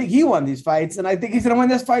think he won these fights, and I think he's going to win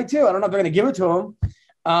this fight too. I don't know if they're going to give it to him.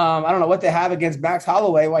 I don't know what they have against Max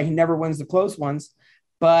Holloway, why he never wins the close ones,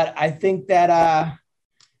 but I think that I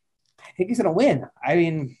think he's going to win. I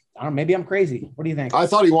mean, I don't know, maybe I'm crazy. What do you think? I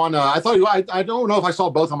thought he won. I don't know if I saw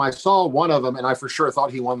both of them. I saw one of them, and I for sure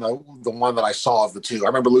thought he won the one that I saw of the two. I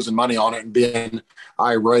remember losing money on it and being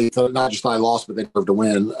irate. Not just I lost, but they deserved to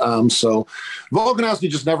win. So Volkanovski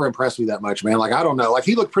just never impressed me that much, man. Like, I don't know. Like,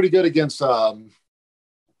 he looked pretty good against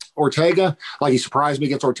Ortega. Like, he surprised me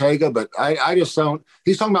against Ortega, but I just don't.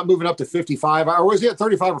 He's talking about moving up to 55. Or was he at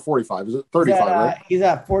 35 or 45? Is it 35, right? He's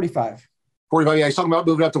at 45. 45, yeah, he's talking about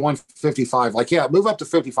moving up to 155. Like, yeah, move up to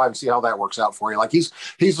 55 and see how that works out for you. Like, he's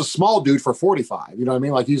a small dude for 45. You know what I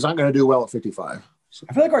mean? Like, he's not going to do well at 55. So.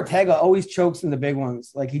 I feel like Ortega always chokes in the big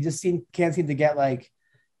ones. Like, he just can't seem to get like,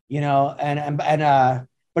 you know,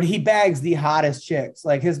 but he bags the hottest chicks.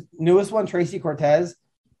 Like his newest one, Tracy Cortez.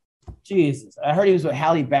 Jesus, I heard he was with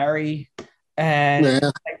Halle Berry,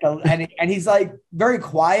 and he's like very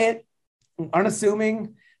quiet,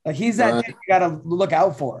 unassuming. Like, he's that dude you got to look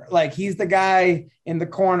out for. Like, he's the guy in the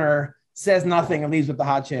corner, says nothing, and leaves with the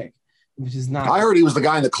hot chick, which is not. I heard he was the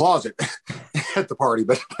guy in the closet at the party,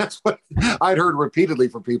 but that's what I'd heard repeatedly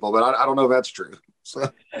from people, but I don't know if that's true.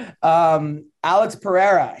 So. Alex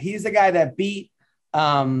Pereira, he's the guy that beat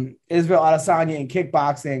Israel Adesanya in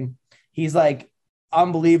kickboxing. He's like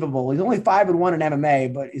unbelievable. He's only 5-1 in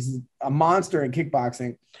MMA, but he's a monster in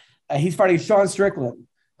kickboxing. He's fighting Sean Strickland,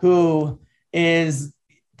 who is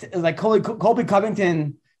like Colby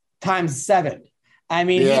Covington times 7. I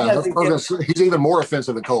mean, he's even more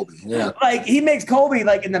offensive than Colby. Yeah, like he makes Colby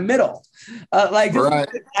like in the middle.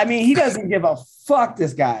 I mean, he doesn't give a fuck.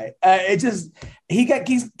 This guy, he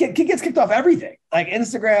gets kicked off everything, like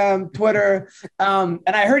Instagram, Twitter, and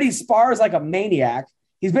I heard he spars like a maniac.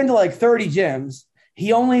 He's been to like 30 gyms. He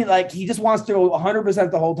just wants to go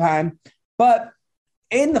 100% the whole time. But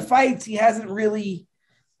in the fights, he hasn't really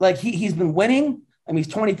he's been winning. I mean,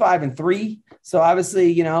 he's 25-3. So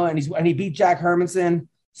obviously, you know, and he beat Jack Hermanson,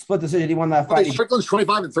 split decision. He won that fight. Strickland's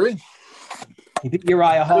 25-3. He beat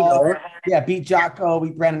Uriah Hall. Yeah, beat Jocko,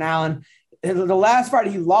 beat Brandon Allen. The last fight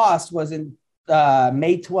he lost was in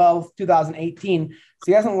May 12th, 2018. So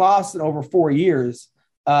he hasn't lost in over 4 years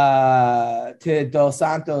to Dos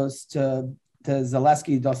Santos, to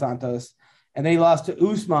Zaleski Dos Santos. And then he lost to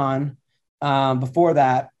Usman. Before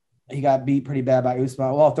that, he got beat pretty bad by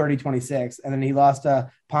Usman. Well, 30-26. And then he lost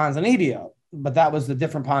to Ponzinibbio. But that was a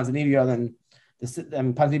different Ponzinibbio than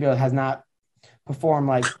Ponzinibbio has not performed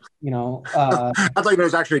like, you know. I thought there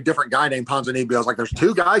was actually a different guy named Ponzinibbio. I was like, there's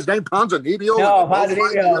two guys named Ponzinibbio. No,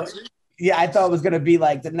 Ponzinibbio. Yeah, I thought it was going to be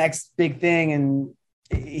like the next big thing. And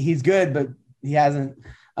he's good, but he hasn't.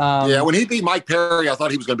 Yeah, when he beat Mike Perry, I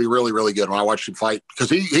thought he was going to be really, really good when I watched him fight because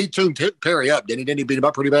he tuned Perry up, didn't he? Didn't he beat him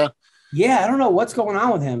up pretty bad? Yeah, I don't know what's going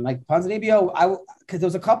on with him. Like Ponzinibbio, because there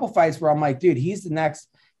was a couple fights where I'm like, dude, he's the next.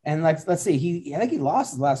 And like, let's see, I think he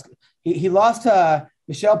lost his last. He lost to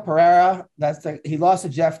Michelle Pereira. He lost to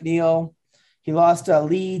Jeff Neal. He lost to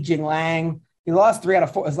Li Jinglang. He lost 3 out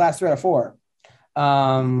of 4. His last 3 out of 4,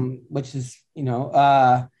 which is, you know.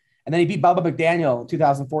 And then he beat Bubba McDaniel in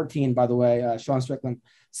 2014. By the way, Sean Strickland.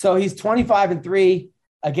 So he's 25-3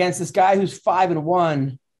 against this guy who's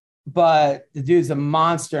 5-1, but the dude's a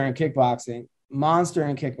monster in kickboxing.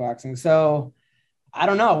 So I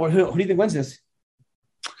don't know. Who do you think wins this?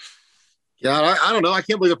 Yeah, I don't know. I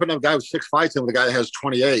can't believe they're putting up a guy with 6 fights in with a guy that has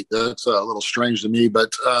 28. That's a little strange to me,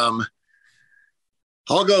 but I'll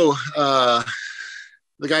go the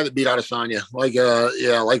guy that beat Adesanya.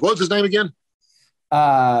 Like what's his name again?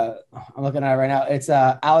 I'm looking at it right now. It's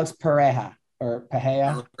Alex Pereira. Or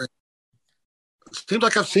Pereira. Seems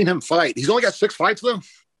like I've seen him fight. He's only got 6 fights though.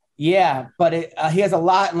 Yeah, but he has a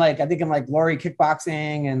lot in I think in Glory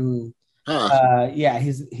Kickboxing and yeah,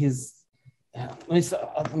 he's.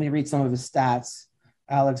 Let me read some of his stats.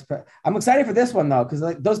 Alex, I'm excited for this one though because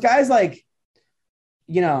those guys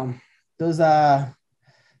you know those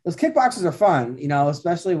kickboxers are fun, you know,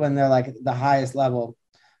 especially when they're like the highest level.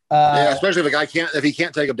 Yeah, especially if he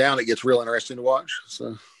can't take him down, it gets real interesting to watch.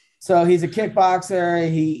 So he's a kickboxer.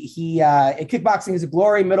 He in kickboxing, he's a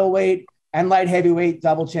Glory middleweight and light heavyweight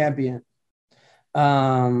double champion.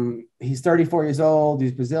 He's 34 years old.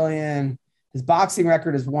 He's Brazilian. His boxing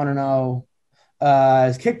record is 1-0.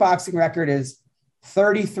 His kickboxing record is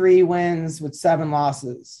 33 wins with 7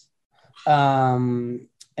 losses. And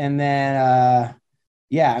then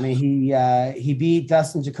yeah, I mean he beat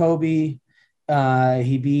Dustin Jacoby.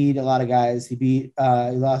 He beat a lot of guys. He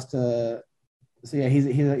lost to. So yeah,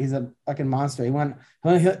 he's a fucking monster. He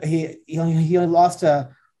only lost to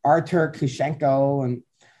Artur Kushenko and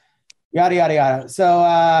yada yada yada. So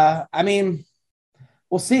I mean,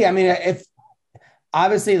 we'll see. I mean, if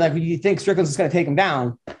obviously like you think Strickland's just going to take him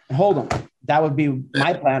down and hold him, that would be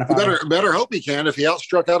my plan. Better hope he can. If he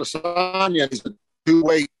outstruck Adesanya, he's a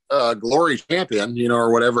 2-weight Glory champion, you know,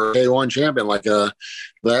 or whatever, K1 champion. Like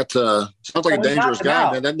that sounds like a dangerous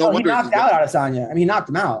guy. Man. No wonder he knocked out Adesanya. I mean, he knocked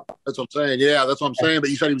him out. That's what I'm saying. Yeah, that's what I'm saying. But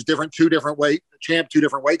you said he was different, 2 different weight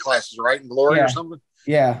classes, right? In Glory or something.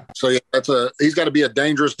 Yeah. So yeah, he's got to be a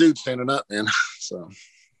dangerous dude standing up, man. So.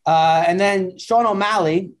 And then Sean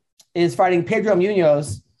O'Malley is fighting Pedro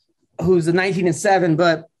Munoz, who's a 19-7,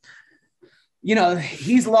 but you know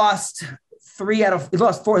he's lost 4 out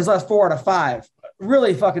of 5.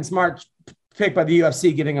 Really fucking smart pick by the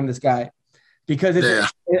UFC giving him this guy because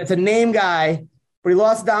it's a name guy, but he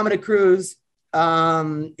lost to Dominic Cruz.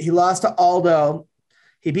 He lost to Aldo.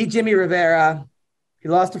 He beat Jimmy Rivera. He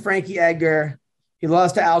lost to Frankie Edgar. He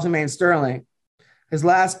lost to Aljamain Sterling. His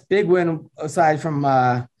last big win aside from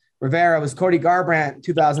Rivera was Cody Garbrandt in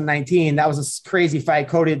 2019. That was a crazy fight.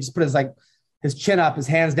 Cody just put his chin up, his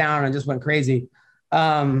hands down, and just went crazy.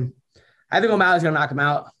 I think O'Malley's going to knock him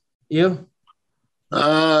out. You?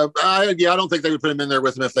 I don't think they would put him in there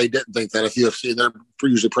with him if they didn't think that. If UFC, they're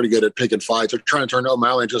usually pretty good at picking fights. They're trying to turn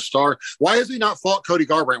O'Malley into a star. Why has he not fought Cody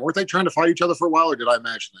Garbrandt? Weren't they trying to fight each other for a while, or did I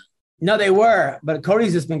imagine that? No, they were, but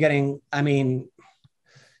Cody's just been getting. I mean,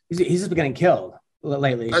 he's just been getting killed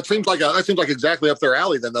lately. That seems like exactly up their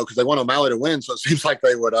alley then, though, because they want O'Malley to win. So it seems like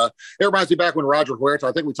they would. It reminds me back when Roger Huerta.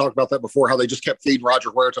 I think we talked about that before. How they just kept feeding Roger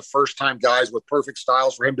Huerta first-time guys with perfect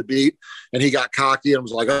styles for him to beat, and he got cocky and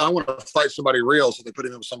was like, "I want to fight somebody real." So they put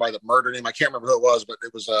him in with somebody that murdered him. I can't remember who it was, but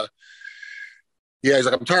it was. Yeah, he's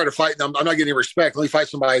like, "I'm tired of fighting. I'm not getting any respect. Let me fight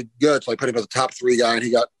somebody good." So I put him as a top 3 guy, and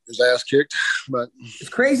he got his ass kicked. But it's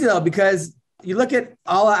crazy though because you look at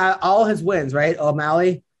all his wins, right?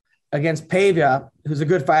 O'Malley against Pavia, who's a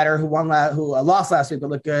good fighter, who lost last week but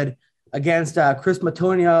looked good, against Chris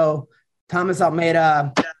Matonio, Thomas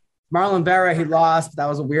Almeida, Marlon Vera, he lost. That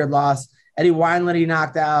was a weird loss. Eddie Wineland, he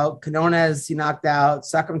knocked out. Quinones, he knocked out.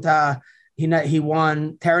 Sakamta, he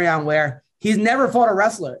won. Terrion Ware. He's never fought a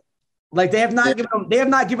wrestler. Like they have not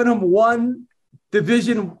given him one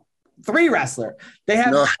Division III wrestler. They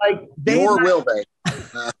have will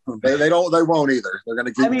they? They don't. They won't either. They're going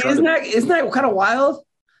to keep. I mean, isn't that kind of wild?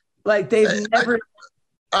 Like they've never.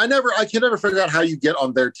 I can never figure out how you get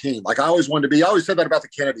on their team. Like I always wanted to be. I always said that about the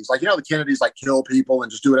Kennedys. Like the Kennedys like kill people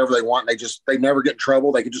and just do whatever they want. And they never get in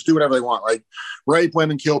trouble. They can just do whatever they want. Like rape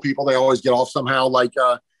women, kill people. They always get off somehow. Like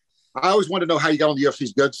I always wanted to know how you got on the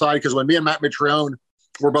UFC's good side because when me and Matt Mitrione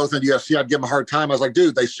were both in the UFC, I'd give him a hard time. I was like,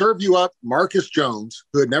 dude, they serve you up Marcus Jones,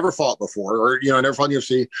 who had never fought before, or never fought in the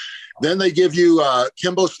UFC. Then they give you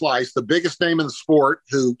Kimbo Slice, the biggest name in the sport,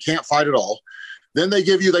 who can't fight at all. Then they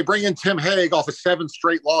bring in Tim Hague off of 7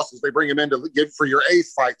 straight losses. They bring him in to give for your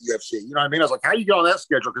 8th fight in the UFC. You know what I mean? I was like, how do you get on that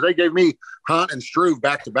schedule? Because they gave me Hunt and Struve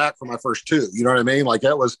back to back for my first 2. You know what I mean? Like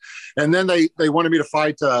that was, and then they wanted me to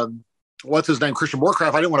fight, what's his name? Christian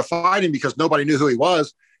Moorcraft. I didn't want to fight him because nobody knew who he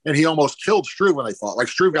was. And he almost killed Struve when they fought. Like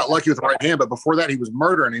Struve got lucky with the right hand, but before that he was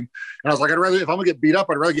murdering him. And I was like, if I'm going to get beat up,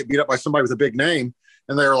 I'd rather get beat up by somebody with a big name.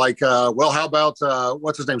 And they were like, well, how about,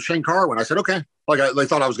 what's his name? Shane Carwin. I said, okay. Like they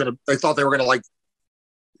thought they were going to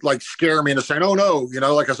like scare me into saying, oh no,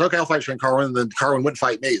 like I said, okay, I'll fight Shane Carwin. And then Carwin wouldn't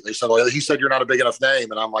fight me. They said, well, he said, you're not a big enough name.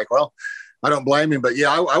 And I'm like, well, I don't blame him. But yeah,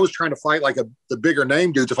 I was trying to fight like the bigger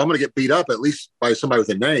name dudes. If I'm going to get beat up, at least by somebody with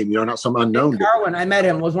a name, not some unknown dude. Carwin, I met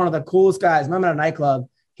him, was one of the coolest guys. I met him at a nightclub.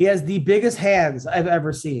 He has the biggest hands I've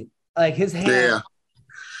ever seen. Like his hands.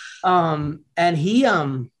 Yeah. And he,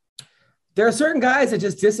 there are certain guys that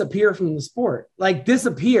just disappear from the sport. Like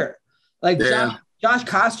disappear. Like Josh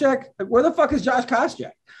Koscheck. Like, where the fuck is Josh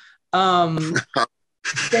Koscheck?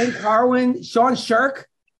 Shane Carwin, Sean Shirk.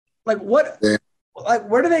 Like what? Yeah. Like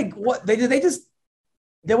where do they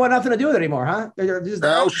want nothing to do with it anymore, huh?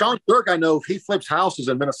 Sean Shirk, I know he flips houses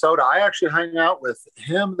in Minnesota. I actually hung out with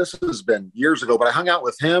him. This has been years ago, but I hung out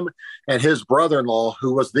with him and his brother-in-law,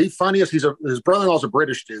 who was the funniest. His brother-in-law is a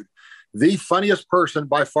British dude. The funniest person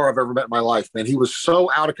by far I've ever met in my life, man. He was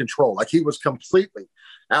so out of control. Like he was completely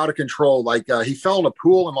out of control. Like he fell in a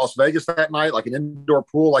pool in Las Vegas that night, like an indoor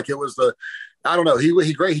pool. Like it was I don't know.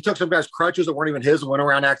 He took some guy's crutches that weren't even his and went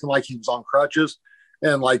around acting like he was on crutches.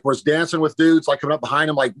 And like was dancing with dudes, like coming up behind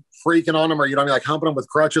him, like freaking on him, or like humping him with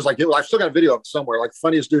crutches. Like I've still got a video of it somewhere. Like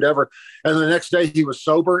funniest dude ever. And the next day he was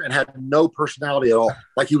sober and had no personality at all.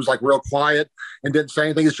 Like he was like real quiet and didn't say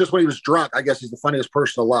anything. It's just when he was drunk, I guess he's the funniest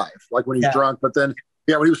person alive. Like when he's drunk, but then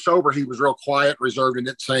when he was sober, he was real quiet, reserved, and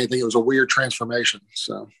didn't say anything. It was a weird transformation.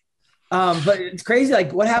 So, but it's crazy.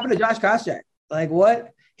 Like what happened to Josh Koscheck? Like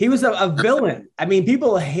what? He was a villain. I mean,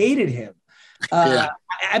 people hated him.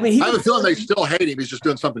 I mean, I have a feeling they still hate him. He's just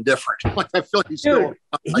doing something different. Like I feel like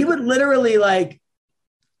he would literally like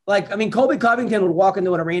I mean, Colby Covington would walk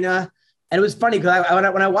into an arena, and it was funny because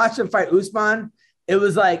when I watched him fight Usman, it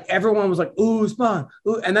was like everyone was like Usman,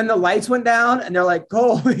 and then the lights went down, and they're like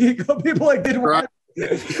Colby. People like didn't want.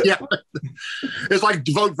 Yeah, it's like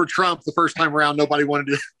voting for Trump the first time around. Nobody wanted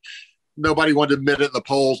to admit it in the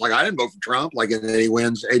polls. Like I didn't vote for Trump. Like and then he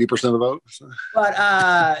wins 80% of the vote. So.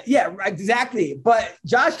 But yeah, exactly. But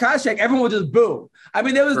Josh Koscheck, everyone would just boo. I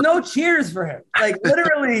mean, there was no cheers for him. Like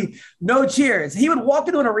literally no cheers. He would walk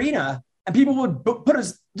into an arena and people would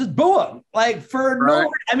just boo him. Like for no.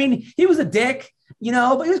 I mean, he was a dick,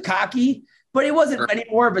 but he was cocky. But he wasn't any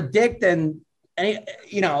more of a dick than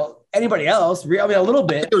anybody else. I mean, a little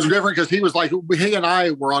bit. It was different because he was like, he and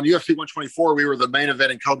I were on UFC 124. We were the main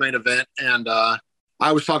event and co-main event. And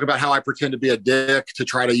I was talking about how I pretend to be a dick to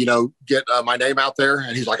try to, get my name out there.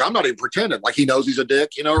 And he's like, I'm not even pretending. Like he knows he's a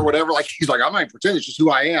dick, or whatever. Like he's like, I'm not even pretending. It's just who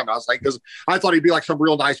I am. And I was like, because I thought he'd be like some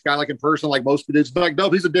real nice guy, like in person, like most of the dudes. But like, no,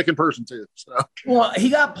 he's a dick in person too. So. Well, he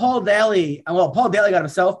got Paul Daly. Well, Paul Daly got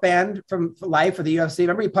himself banned for life for the UFC.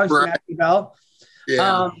 Remember he punched Matthew Bell?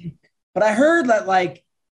 Yeah. But I heard that like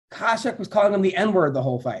Koscheck was calling him the N-word the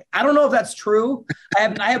whole fight. I don't know if that's true.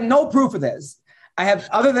 I have no proof of this. I have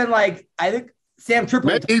other than like I think Sam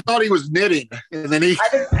Tripoli. Maybe he thought he was knitting, and then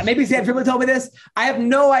maybe Sam Tripoli told me this. I have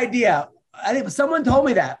no idea. I think someone told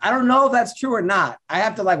me that. I don't know if that's true or not. I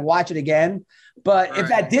have to like watch it again. But if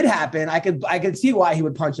that did happen, I could see why he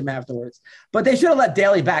would punch him afterwards. But they should have let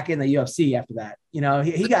Daly back in the UFC after that.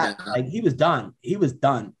 He got like he was done. He was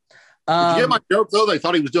done. Did you get my joke though? They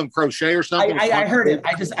thought he was doing crochet or something. I heard it.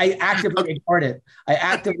 I actively ignored it. I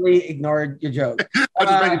actively ignored your joke. I'm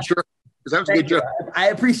just making sure because that was a good joke. I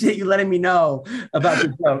appreciate you letting me know about the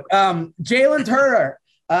joke. Jalen Turner,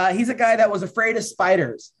 he's a guy that was afraid of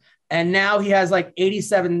spiders, and now he has like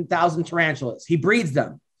 87,000 tarantulas. He breeds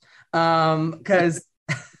them because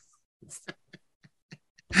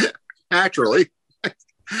Naturally.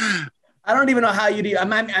 I don't even know how you do. I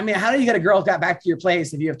mean, how do you get a girl got back to your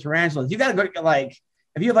place if you have tarantulas? You got to go like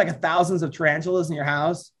if you have like thousands of tarantulas in your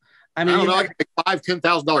house. I mean, I don't know. I can make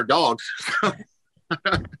 $5,000-$10,000 dogs.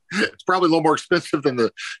 It's probably a little more expensive than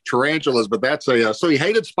the tarantulas, but that's so he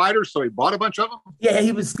hated spiders, so he bought a bunch of them. Yeah,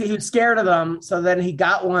 he was scared of them, so then he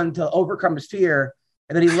got one to overcome his fear,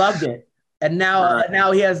 and then he loved it, and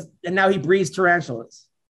now he breeds tarantulas.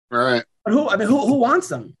 Right. But who wants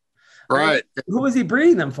them? Right. Like, who is he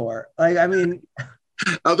breeding them for? Like, I mean,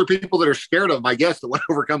 other people that are scared of them, I guess, that want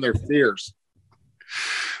to overcome their fears.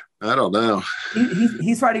 I don't know.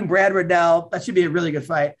 He's fighting Brad Riddell. That should be a really good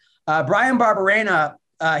fight. Brian Barberena,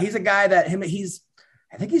 he's a guy that I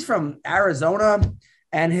think he's from Arizona,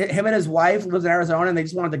 and him and his wife lives in Arizona, and they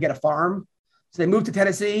just wanted to get a farm. So they moved to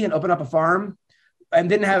Tennessee and opened up a farm and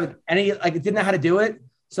didn't know how to do it.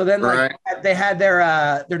 So then they had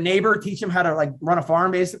their neighbor teach them how to like run a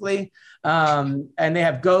farm basically. And they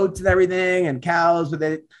have goats and everything and cows, but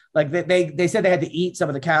they said they had to eat some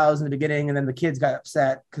of the cows in the beginning. And then the kids got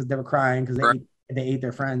upset because they were crying because they ate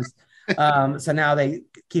their friends. So now they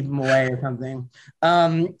keep him away or something.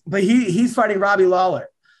 But he's fighting Robbie Lawler.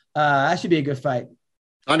 That should be a good fight.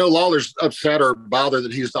 I know Lawler's upset or bothered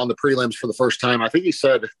that he's on the prelims for the first time. I think he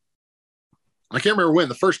said, I can't remember when,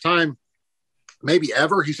 the first time maybe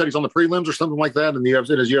ever, he said he's on the prelims or something like that in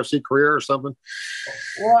his UFC career or something.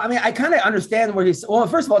 Well, I mean, I kind of understand where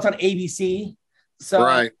first of all, it's on ABC. So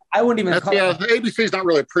I wouldn't even call it. ABC is not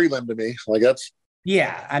really a prelim to me. Like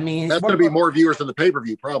yeah, I mean, that's going to be more viewers than the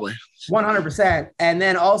pay-per-view, probably. 100%. And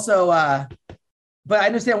then also, but I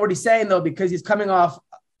understand what he's saying, though, because he's coming off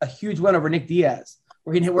a huge win over Nick Diaz,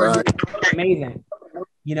 where he was amazing.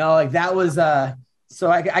 You know, like that was so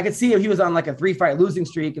I could see if he was on like a 3-fight losing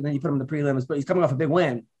streak and then you put him in the prelims, but he's coming off a big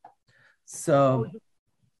win. So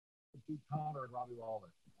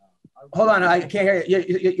hold on, I can't hear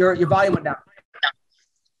you. Your volume went down.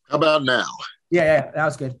 How about now? Yeah, that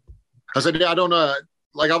was good. I said, I don't know.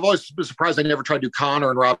 Like, I've always been surprised they never tried to do Conor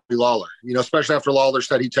and Robbie Lawler, you know, especially after Lawler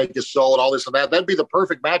said he'd take his soul and all this and that. That'd be the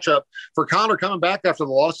perfect matchup for Conor coming back after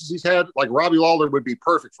the losses he's had. Like, Robbie Lawler would be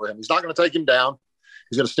perfect for him. He's not going to take him down.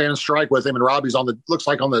 He's going to stand and strike with him. And Robbie's looks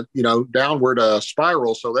like on the, you know, downward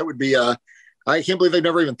spiral. So that would be, I can't believe they've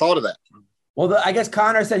never even thought of that. Well, I guess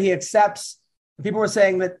Conor said he accepts. People were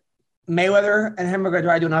saying that Mayweather and him are going to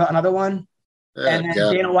try to do another one. And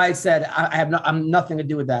then Dana White said, I'm nothing to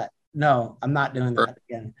do with that. No, I'm not doing that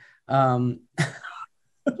again. That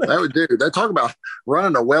would do. They talk about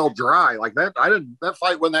running a well dry like that. That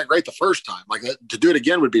fight wasn't that great the first time. Like that, to do it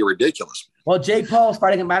again would be ridiculous. Well, Jake Paul's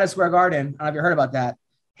fighting at Madison Square Garden. I don't know if you heard about that.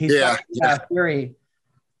 He's fighting Fury.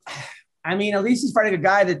 I mean, at least he's fighting a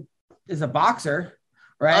guy that is a boxer,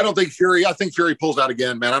 right? I think Fury pulls out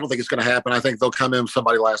again, man. I don't think it's going to happen. I think they'll come in with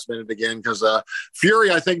somebody last minute again because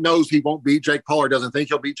Fury, I think, knows he won't beat Jake Paul or doesn't think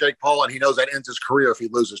he'll beat Jake Paul, and he knows that ends his career if he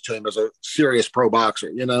loses to him as a serious pro boxer,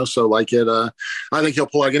 you know? So, like, I think he'll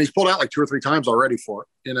pull out again. He's pulled out like 2 or 3 times already for it,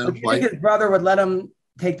 you know? Do you think his brother would let him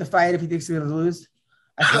take the fight if he thinks he's going to lose?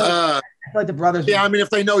 I feel like the brothers. Yeah, I mean,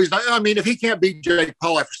 if they know he's not, I mean, if he can't beat Jake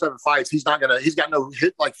Paul after 7 fights, he's got no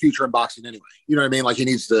hit like future in boxing anyway. You know what I mean? Like he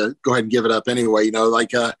needs to go ahead and give it up anyway, you know,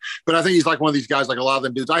 like, but I think he's like one of these guys, like a lot of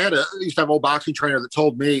them dudes. I used to have an old boxing trainer that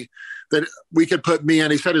told me that we could put me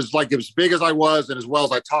in. He said, as big as I was and as well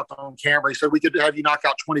as I talked on camera, he said, we could have you knock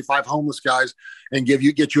out 25 homeless guys and get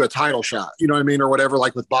you a title shot, you know what I mean? Or whatever,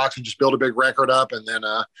 like with boxing, just build a big record up. And then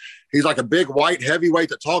he's like a big white heavyweight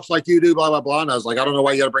that talks like you do, blah, blah, blah. And I was like, I don't know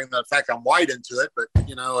why you got to bring the fact I'm white into it, but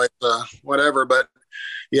you know, it's whatever. But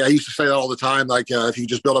yeah, he used to say that all the time. Like if you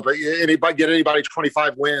just build up get anybody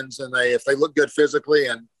 25 wins and if they look good physically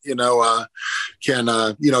and, you know, can,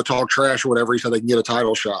 you know, talk trash or whatever, he said they can get a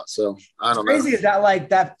title shot. So I don't know. Crazy is that like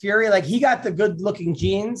that Fury, like he got the good looking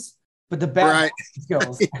genes, but the bad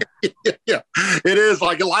skills. Yeah, it is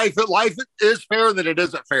like life is fair that it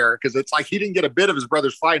isn't fair because it's like he didn't get a bit of his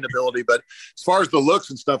brother's fighting ability, but as far as the looks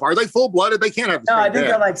and stuff, are they full blooded? They can't have. No, I think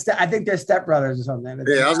they're like I think they're stepbrothers or something.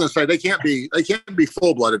 Yeah, I was gonna say they can't be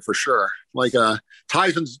full blooded for sure. Like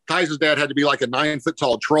Tyson's dad had to be like a 9-foot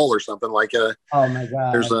tall troll or something. Like oh my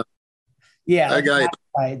god, there's that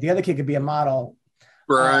guy. The other kid could be a model,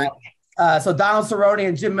 right? So Donald Cerrone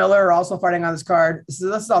and Jim Miller are also fighting on this card. This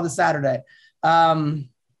is all this Saturday.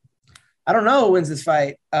 I don't know who wins this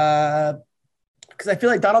fight because I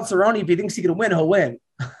feel like Donald Cerrone, if he thinks he can win, he'll win.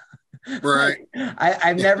 Right.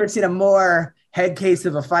 I've never seen a more head case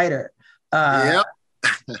of a fighter. Yep.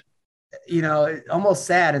 You know, almost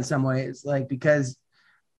sad in some ways, like because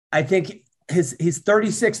I think he's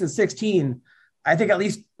 36 and 16. I think at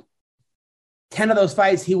least 10 of those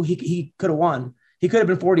fights he could have won. He could have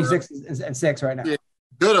been 46-6 right now. Yeah,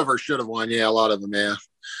 could have or should have won. Yeah, a lot of them. Yeah.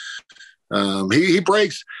 He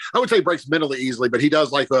breaks. I would say he breaks mentally easily, but he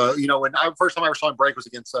does when first time I ever saw him break was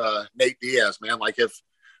against Nate Diaz. Man, like if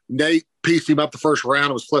Nate pieced him up the first round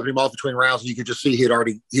and was flipping him off between rounds, and you could just see he'd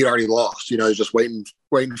already lost. He's just waiting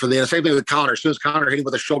for the end. Same thing with Conor. As soon as Conor hit him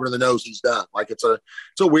with a shoulder in the nose, he's done. Like it's a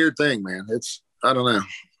weird thing, man. I don't know.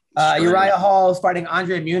 Uriah Hall is fighting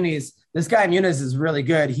Andre Muniz. This guy Muniz is really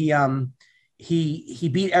good. He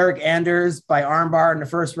beat Eric Anders by armbar in the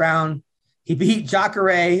first round. He beat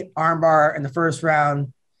Jacare armbar in the first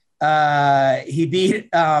round. He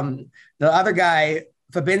beat the other guy,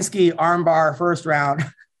 Fabinski, armbar first round.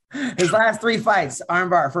 His last 3 fights,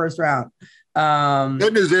 armbar first round.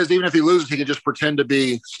 Good news is, even if he loses, he can just pretend to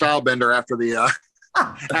be Stylebender after the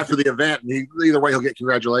after the event. And either way, he'll get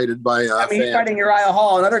congratulated by. He's fighting Uriah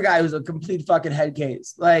Hall, another guy who's a complete fucking head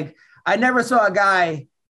case. Like I never saw a guy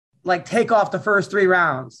like take off the first 3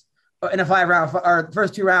 rounds in a 5-round or the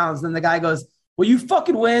first 2 rounds. Then the guy goes, "Well, you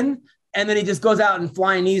fucking win," and then he just goes out and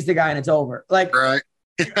flying knees the guy, and it's over. Like, right?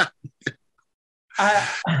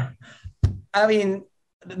 I mean,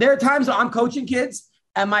 there are times when I'm coaching kids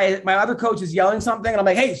and my other coach is yelling something, and I'm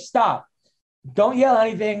like, "Hey, stop! Don't yell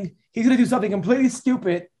anything. He's gonna do something completely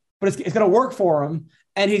stupid, but it's gonna work for him,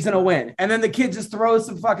 and he's gonna win." And then the kid just throws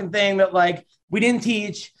some fucking thing that like we didn't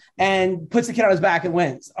teach and puts the kid on his back and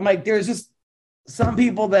wins. I'm like, there's just some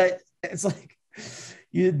people that it's like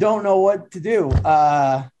you don't know what to do.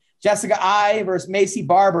 Jessica I versus Macy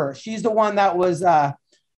Barber. She's the one that was I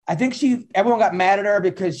think everyone got mad at her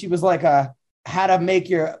because she was like how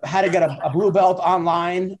to get a blue belt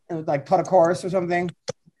online and like taught a course or something.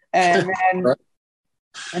 And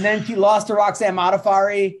then she lost to Roxanne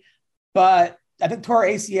Modafferi, but I think tore her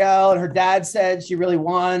ACL, and her dad said she really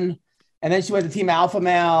won. And then she went to Team Alpha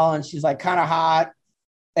Male, and she's like kind of hot.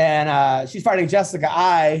 And she's fighting Jessica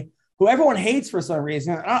I, who everyone hates for some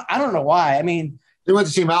reason. I don't know why. I mean, they went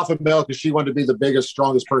to Team Alpha Male because she wanted to be the biggest,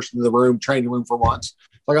 strongest person in the room, training room for once.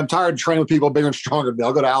 Like, I'm tired of training with people bigger and stronger than me.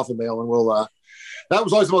 I'll go to Alpha Male and we'll that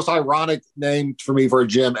was always the most ironic name for me for a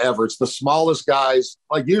gym ever. It's the smallest guys.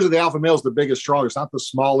 Like, usually the Alpha Male is the biggest, strongest, not the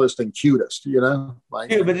smallest and cutest, Like,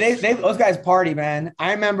 dude, but those guys party, man.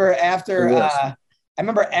 I remember after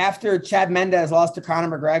Chad Mendez lost to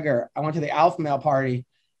Conor McGregor, I went to the Alpha Male party,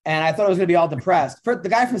 and I thought I was going to be all depressed. The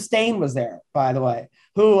guy from Stain was there, by the way,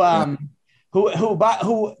 who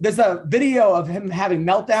there's a video of him having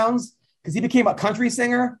meltdowns because he became a country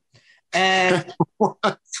singer. And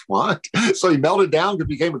what? So he melted down and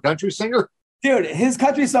became a country singer? Dude, his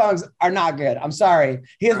country songs are not good. I'm sorry.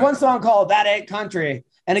 He has one song called That Ain't Country,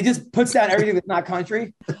 and he just puts down everything that's not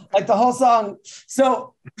country. Like the whole song.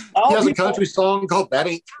 So he has a country song called That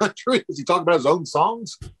Ain't Country. Is he talking about his own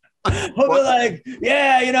songs? He'll be like,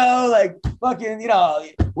 yeah, like fucking,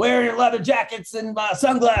 wearing leather jackets and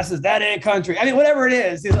sunglasses. That ain't country. I mean, whatever it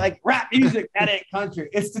is, it's like rap music. That ain't country.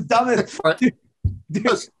 It's the dumbest.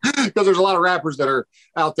 Because there's a lot of rappers that are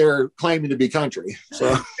out there claiming to be country.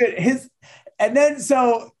 So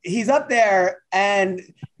so he's up there, and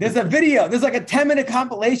there's a video. There's like a 10-minute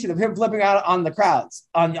compilation of him flipping out on the crowds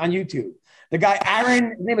on YouTube. The guy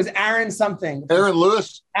Aaron, his name is Aaron something. Aaron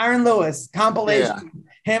Lewis compilation.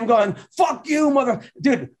 Yeah. Him going, "Fuck you, mother."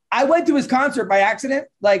 Dude, I went to his concert by accident.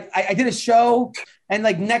 Like I did a show, and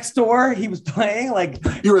like next door he was playing. Like,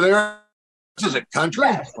 you were there. This is a country.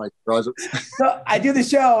 Yeah. Like, so I do the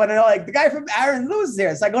show, and they're like, the guy from Aaron Lewis is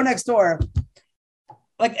here. So I go next door.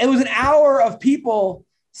 Like, it was an hour of people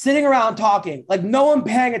sitting around talking, like no one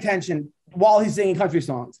paying attention while he's singing country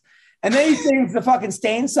songs. And then he sings the fucking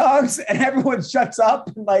Stain songs, and everyone shuts up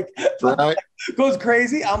and like goes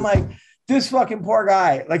crazy. I'm like, this fucking poor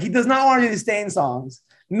guy. Like, he does not want to do the Stain songs.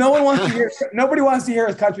 Nobody wants to hear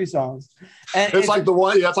his country songs. And it's like the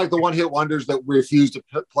one, that's like the one hit wonders that refuse to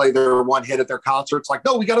play their one hit at their concerts. Like,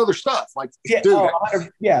 no, we got other stuff. Like, dude,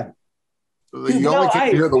 you Vanilla only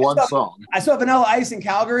get to hear the one song. I saw Vanilla Ice in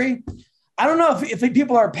Calgary. I don't know if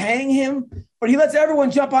people are paying him, but he lets everyone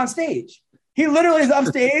jump on stage. He literally is on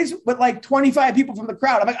stage with like 25 people from the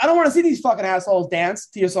crowd. I'm like, I don't want to see these fucking assholes dance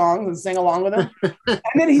to your songs and sing along with them. And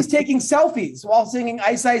then he's taking selfies while singing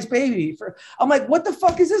Ice Ice Baby. I'm like, what the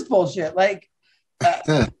fuck is this bullshit? Like,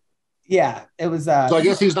 yeah, it was. So I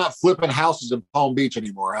guess he's not flipping houses in Palm Beach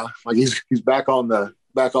anymore, huh? Like he's back on the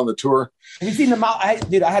tour. Have you seen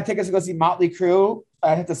dude, I had tickets to go see Motley Crue.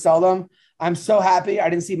 I had to sell them. I'm so happy I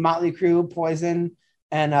didn't see Motley Crue, Poison,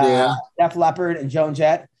 and Def Leppard and Joan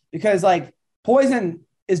Jett, because like Poison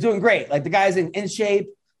is doing great. Like the guy's in shape,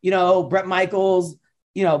 Bret Michaels,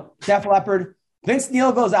 Def Leppard. Vince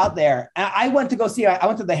Neil goes out there. And I went to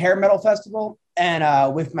the hair metal festival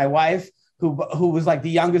and with my wife, who was like the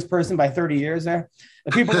youngest person by 30 years there.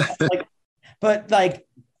 The people like, but like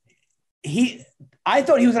I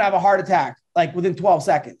thought he was gonna have a heart attack like within 12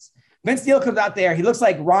 seconds. Vince Neil comes out there, he looks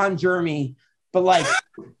like Ron Jeremy, but like,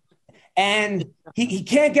 and he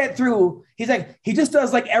can't get through. He's like, he just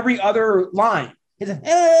does like every other line. He's like,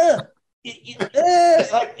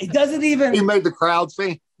 like he doesn't even. He made the crowd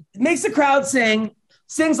sing. Makes the crowd sing.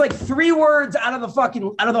 Sings like 3 words out of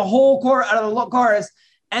the whole chorus,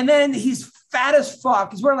 and then he's fat as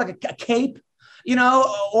fuck. He's wearing like a cape, you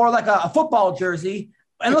know, or like a football jersey,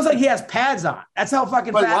 and it looks like he has pads on. That's how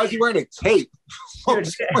fucking. Wait, fat why is he wearing a cape?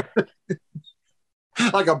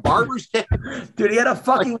 Like a barber's cape? Dude, he had a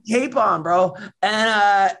fucking cape on, bro,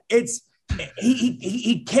 and it's.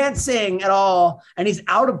 He can't sing at all, and he's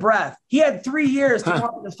out of breath. He had 3 years to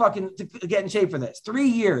to get in shape for this. 3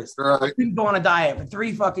 years. Right. He didn't go on a diet for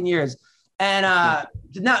 3 fucking years. And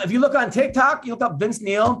now, if you look on TikTok, you look up Vince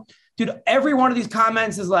Neil, dude. Every one of these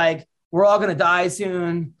comments is like, "We're all gonna die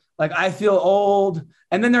soon." Like, I feel old.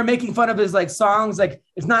 And then they're making fun of his like songs. Like,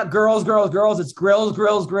 it's not girls, girls, girls. It's grills,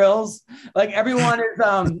 grills, grills. Like, everyone is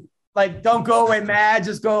like, "Don't go away, mad.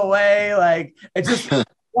 Just go away." Like, it's just.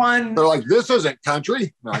 One, they're like, this isn't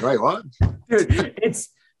country. I'm like, wait, what? Dude, it's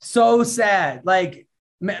so sad. Like,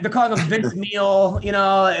 they're calling him Vince Neil. You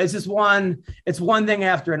know, it's just one thing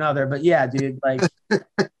after another. But yeah, dude, like,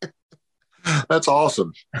 that's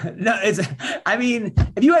awesome. No, I mean,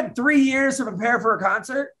 if you had 3 years to prepare for a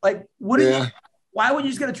concert, like, why would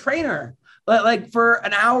you just get a trainer like for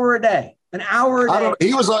an hour a day? An hour a day. I don't know.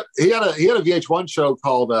 He was like, he had a VH1 show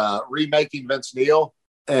called Remaking Vince Neil.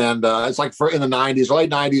 And it's like in the 90s, late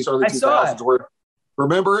 90s, early 2000s. Where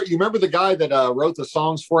you remember the guy that wrote the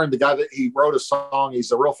songs for him? The guy that he wrote a song.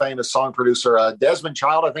 He's a real famous song producer, Desmond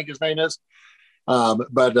Child, I think his name is.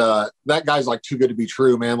 But that guy's like too good to be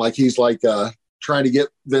true, man. Like he's like trying to get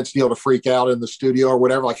Vince Neil to freak out in the studio or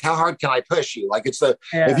whatever. Like, how hard can I push you? Like, it's you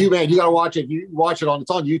got to watch it. If you watch it's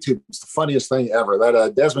on YouTube. It's the funniest thing ever.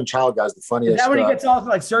 That Desmond Child guy's the funniest. Is that when he gets off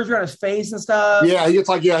like surgery on his face and stuff? Yeah, he gets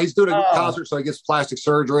like, he's doing a concert, so he gets plastic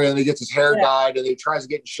surgery and he gets his hair dyed and he tries to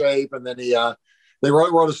get in shape. And then they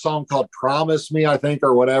wrote a song called Promise Me, I think,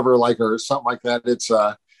 or whatever, like, or something like that. It's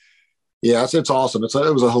awesome. It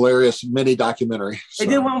was a hilarious mini documentary. They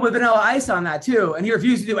did one with Vanilla Ice on that too, and he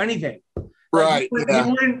refused to do anything. Right. He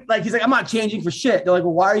wouldn't, like, he's like, I'm not changing for shit. They're like,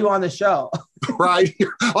 well, why are you on the show? Right.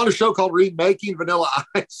 On a show called Remaking Vanilla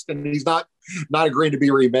Ice, and he's not agreeing to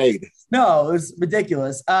be remade. No, it was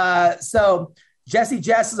ridiculous. So Jessie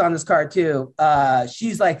Jess is on this card too.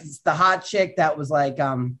 She's like the hot chick that was like,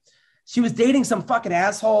 she was dating some fucking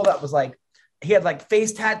asshole that was like, he had like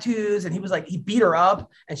face tattoos, and he was like, he beat her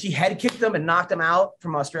up, and she head kicked him and knocked him out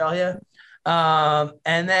from Australia. And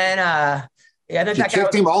then she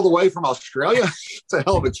kicked him all the way from Australia. It's a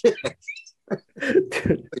hell of a kick.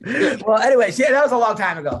 Well, anyway, that was a long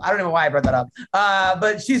time ago. I don't know why I brought that up.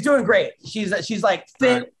 But she's doing great. She's like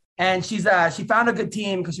fit, right. And she found a good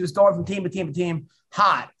team because she was going from team to team to team.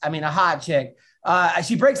 Hot. I mean, a hot chick.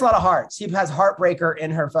 She breaks a lot of hearts. She has Heartbreaker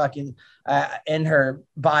in her fucking in her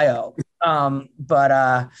bio. So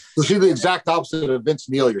she's the exact opposite of Vince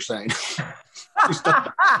Neil, you're saying. She's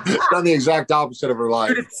done the exact opposite of her life.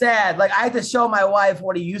 Dude, it's sad. Like, I had to show my wife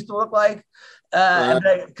what he used to look like,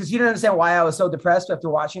 because you didn't understand why I was so depressed after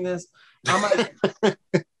watching this. I'm like,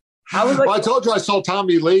 I was like, well, I told you I saw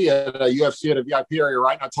Tommy Lee at a UFC at a VIP area,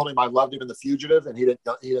 right? And I told him I loved him in The Fugitive, and he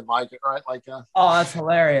didn't like it, right? Like, oh, that's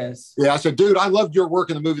hilarious. Yeah, I said, dude, I loved your work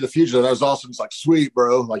in the movie The Fugitive. That was awesome. He's like, sweet,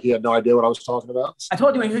 bro. Like, he had no idea what I was talking about. I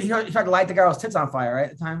told you he tried to light the girl's tits on fire, right,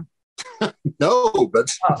 at the time. No, but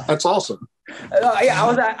that's awesome.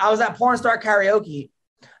 Yeah, I was at Porn Star Karaoke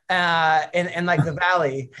in like the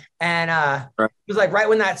Valley, and it was like right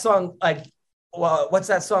when that song, like, well, what's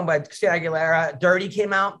that song by Christina Aguilera, Dirty,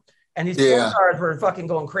 came out, and these porn stars were fucking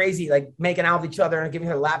going crazy, like making out with each other and giving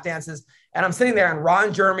her lap dances, and I'm sitting there, and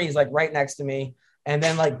Ron Jeremy's like right next to me, and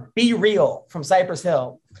then like Be Real from Cypress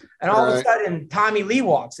Hill, and all of a sudden Tommy Lee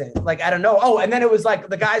walks in, like, I don't know. Oh, and then it was like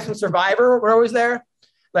the guys from Survivor were always there,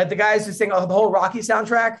 like the guys who sing the whole Rocky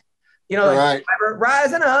soundtrack. You know, like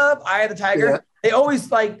Rising Up, Eye of the Tiger. Yeah. They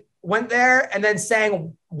always like went there and then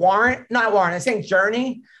sang not Warrant, they sang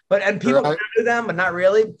Journey, and people knew them, but not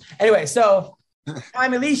really. Anyway, so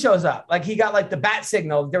Tommy Lee shows up. Like, he got like the bat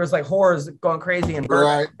signal. There was like whores going crazy and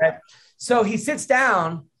right? So he sits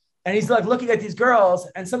down and he's like looking at these girls,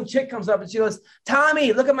 and some chick comes up and she goes,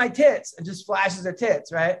 Tommy, look at my tits, and just flashes her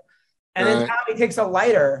tits, right? And then Tommy takes a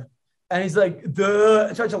lighter and he's like,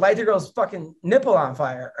 and starts to light the girl's fucking nipple on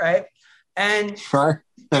fire, right? And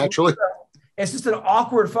actually, it's just an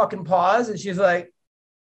awkward fucking pause. And she's like,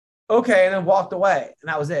 okay, and then walked away, and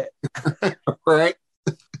that was it. Right.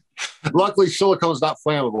 Luckily, silicone's not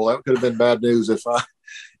flammable. That could have been bad news if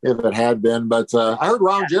it had been. But I heard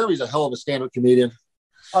Ron Jeremy's a hell of a stand-up comedian.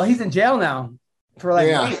 Oh, he's in jail now for like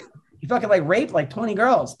Yeah. rape. He fucking like raped like 20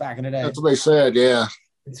 girls back in the day. That's what they said. Yeah.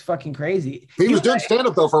 It's fucking crazy. He was doing like,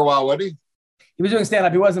 stand-up though for a while, wasn't he? he was doing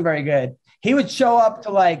stand-up. He wasn't very good. He would show up to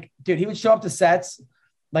like, dude, he would show up to sets.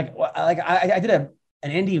 Like I did an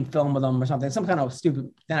indie film with him or something, some kind of stupid,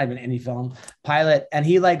 not even indie film pilot. And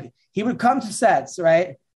he would come to sets,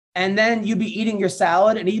 right? And then you'd be eating your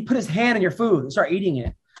salad and he'd put his hand in your food and start eating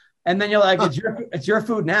it. And then you're like, it's your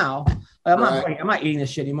food now. Like, I'm not eating this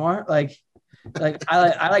shit anymore. Like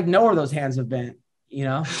I know where those hands have been, you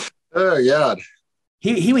know? Oh, God.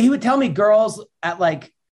 He would tell me girls at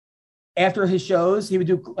like, after his shows, he would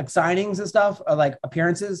do like signings and stuff or like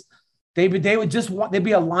appearances. They would just want, there'd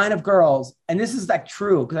be a line of girls. And this is like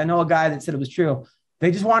true. Cause I know a guy that said it was true.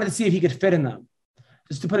 They just wanted to see if he could fit in them,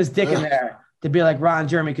 just to put his dick in there to be like Ron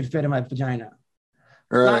Jeremy could fit in my vagina.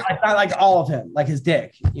 Right. Not like all of him, like his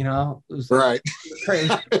dick, you know? It was Right.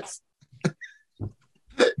 crazy.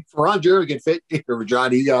 If Ron Jeremy can fit in your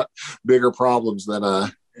vagina, he got bigger problems than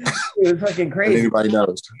It was fucking crazy. anybody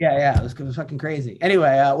knows. Yeah. It was fucking crazy.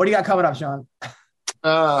 Anyway, what do you got coming up, Sean?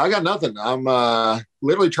 I got nothing. I'm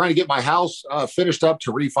literally trying to get my house finished up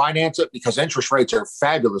to refinance it because interest rates are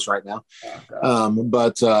fabulous right now.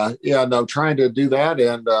 Trying to do that.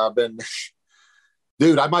 And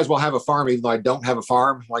dude, I might as well have a farm even though I don't have a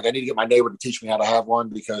farm. Like I need to get my neighbor to teach me how to have one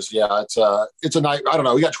because it's a night. I don't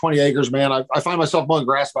know. We got 20 acres, man. I find myself mowing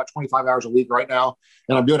grass about 25 hours a week right now.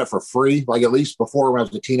 And I'm doing it for free. Like at least before when I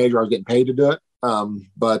was a teenager, I was getting paid to do it.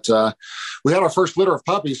 We had our first litter of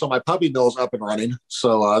puppies. So my puppy mill's up and running.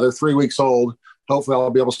 So they're 3 weeks old. Hopefully I'll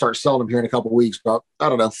be able to start selling them here in a couple of weeks, but I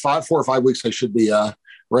don't know, 4 or 5 weeks. They should be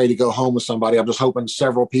ready to go home with somebody. I'm just hoping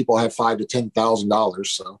several people have $5,000 to $10,000.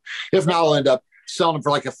 So if not, I'll end up selling them for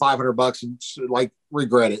like $500 and like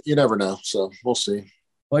regret it. You never know. So we'll see.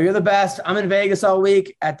 Well, you're the best. I'm in Vegas all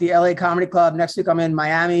week at the LA Comedy Club. Next week, I'm in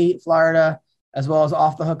Miami, Florida, as well as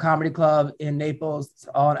Off the Hook Comedy Club in Naples. It's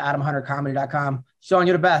all on AdamHunterComedy.com. Sean,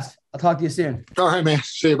 you're the best. I'll talk to you soon. All right, man.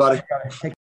 See you, buddy. Take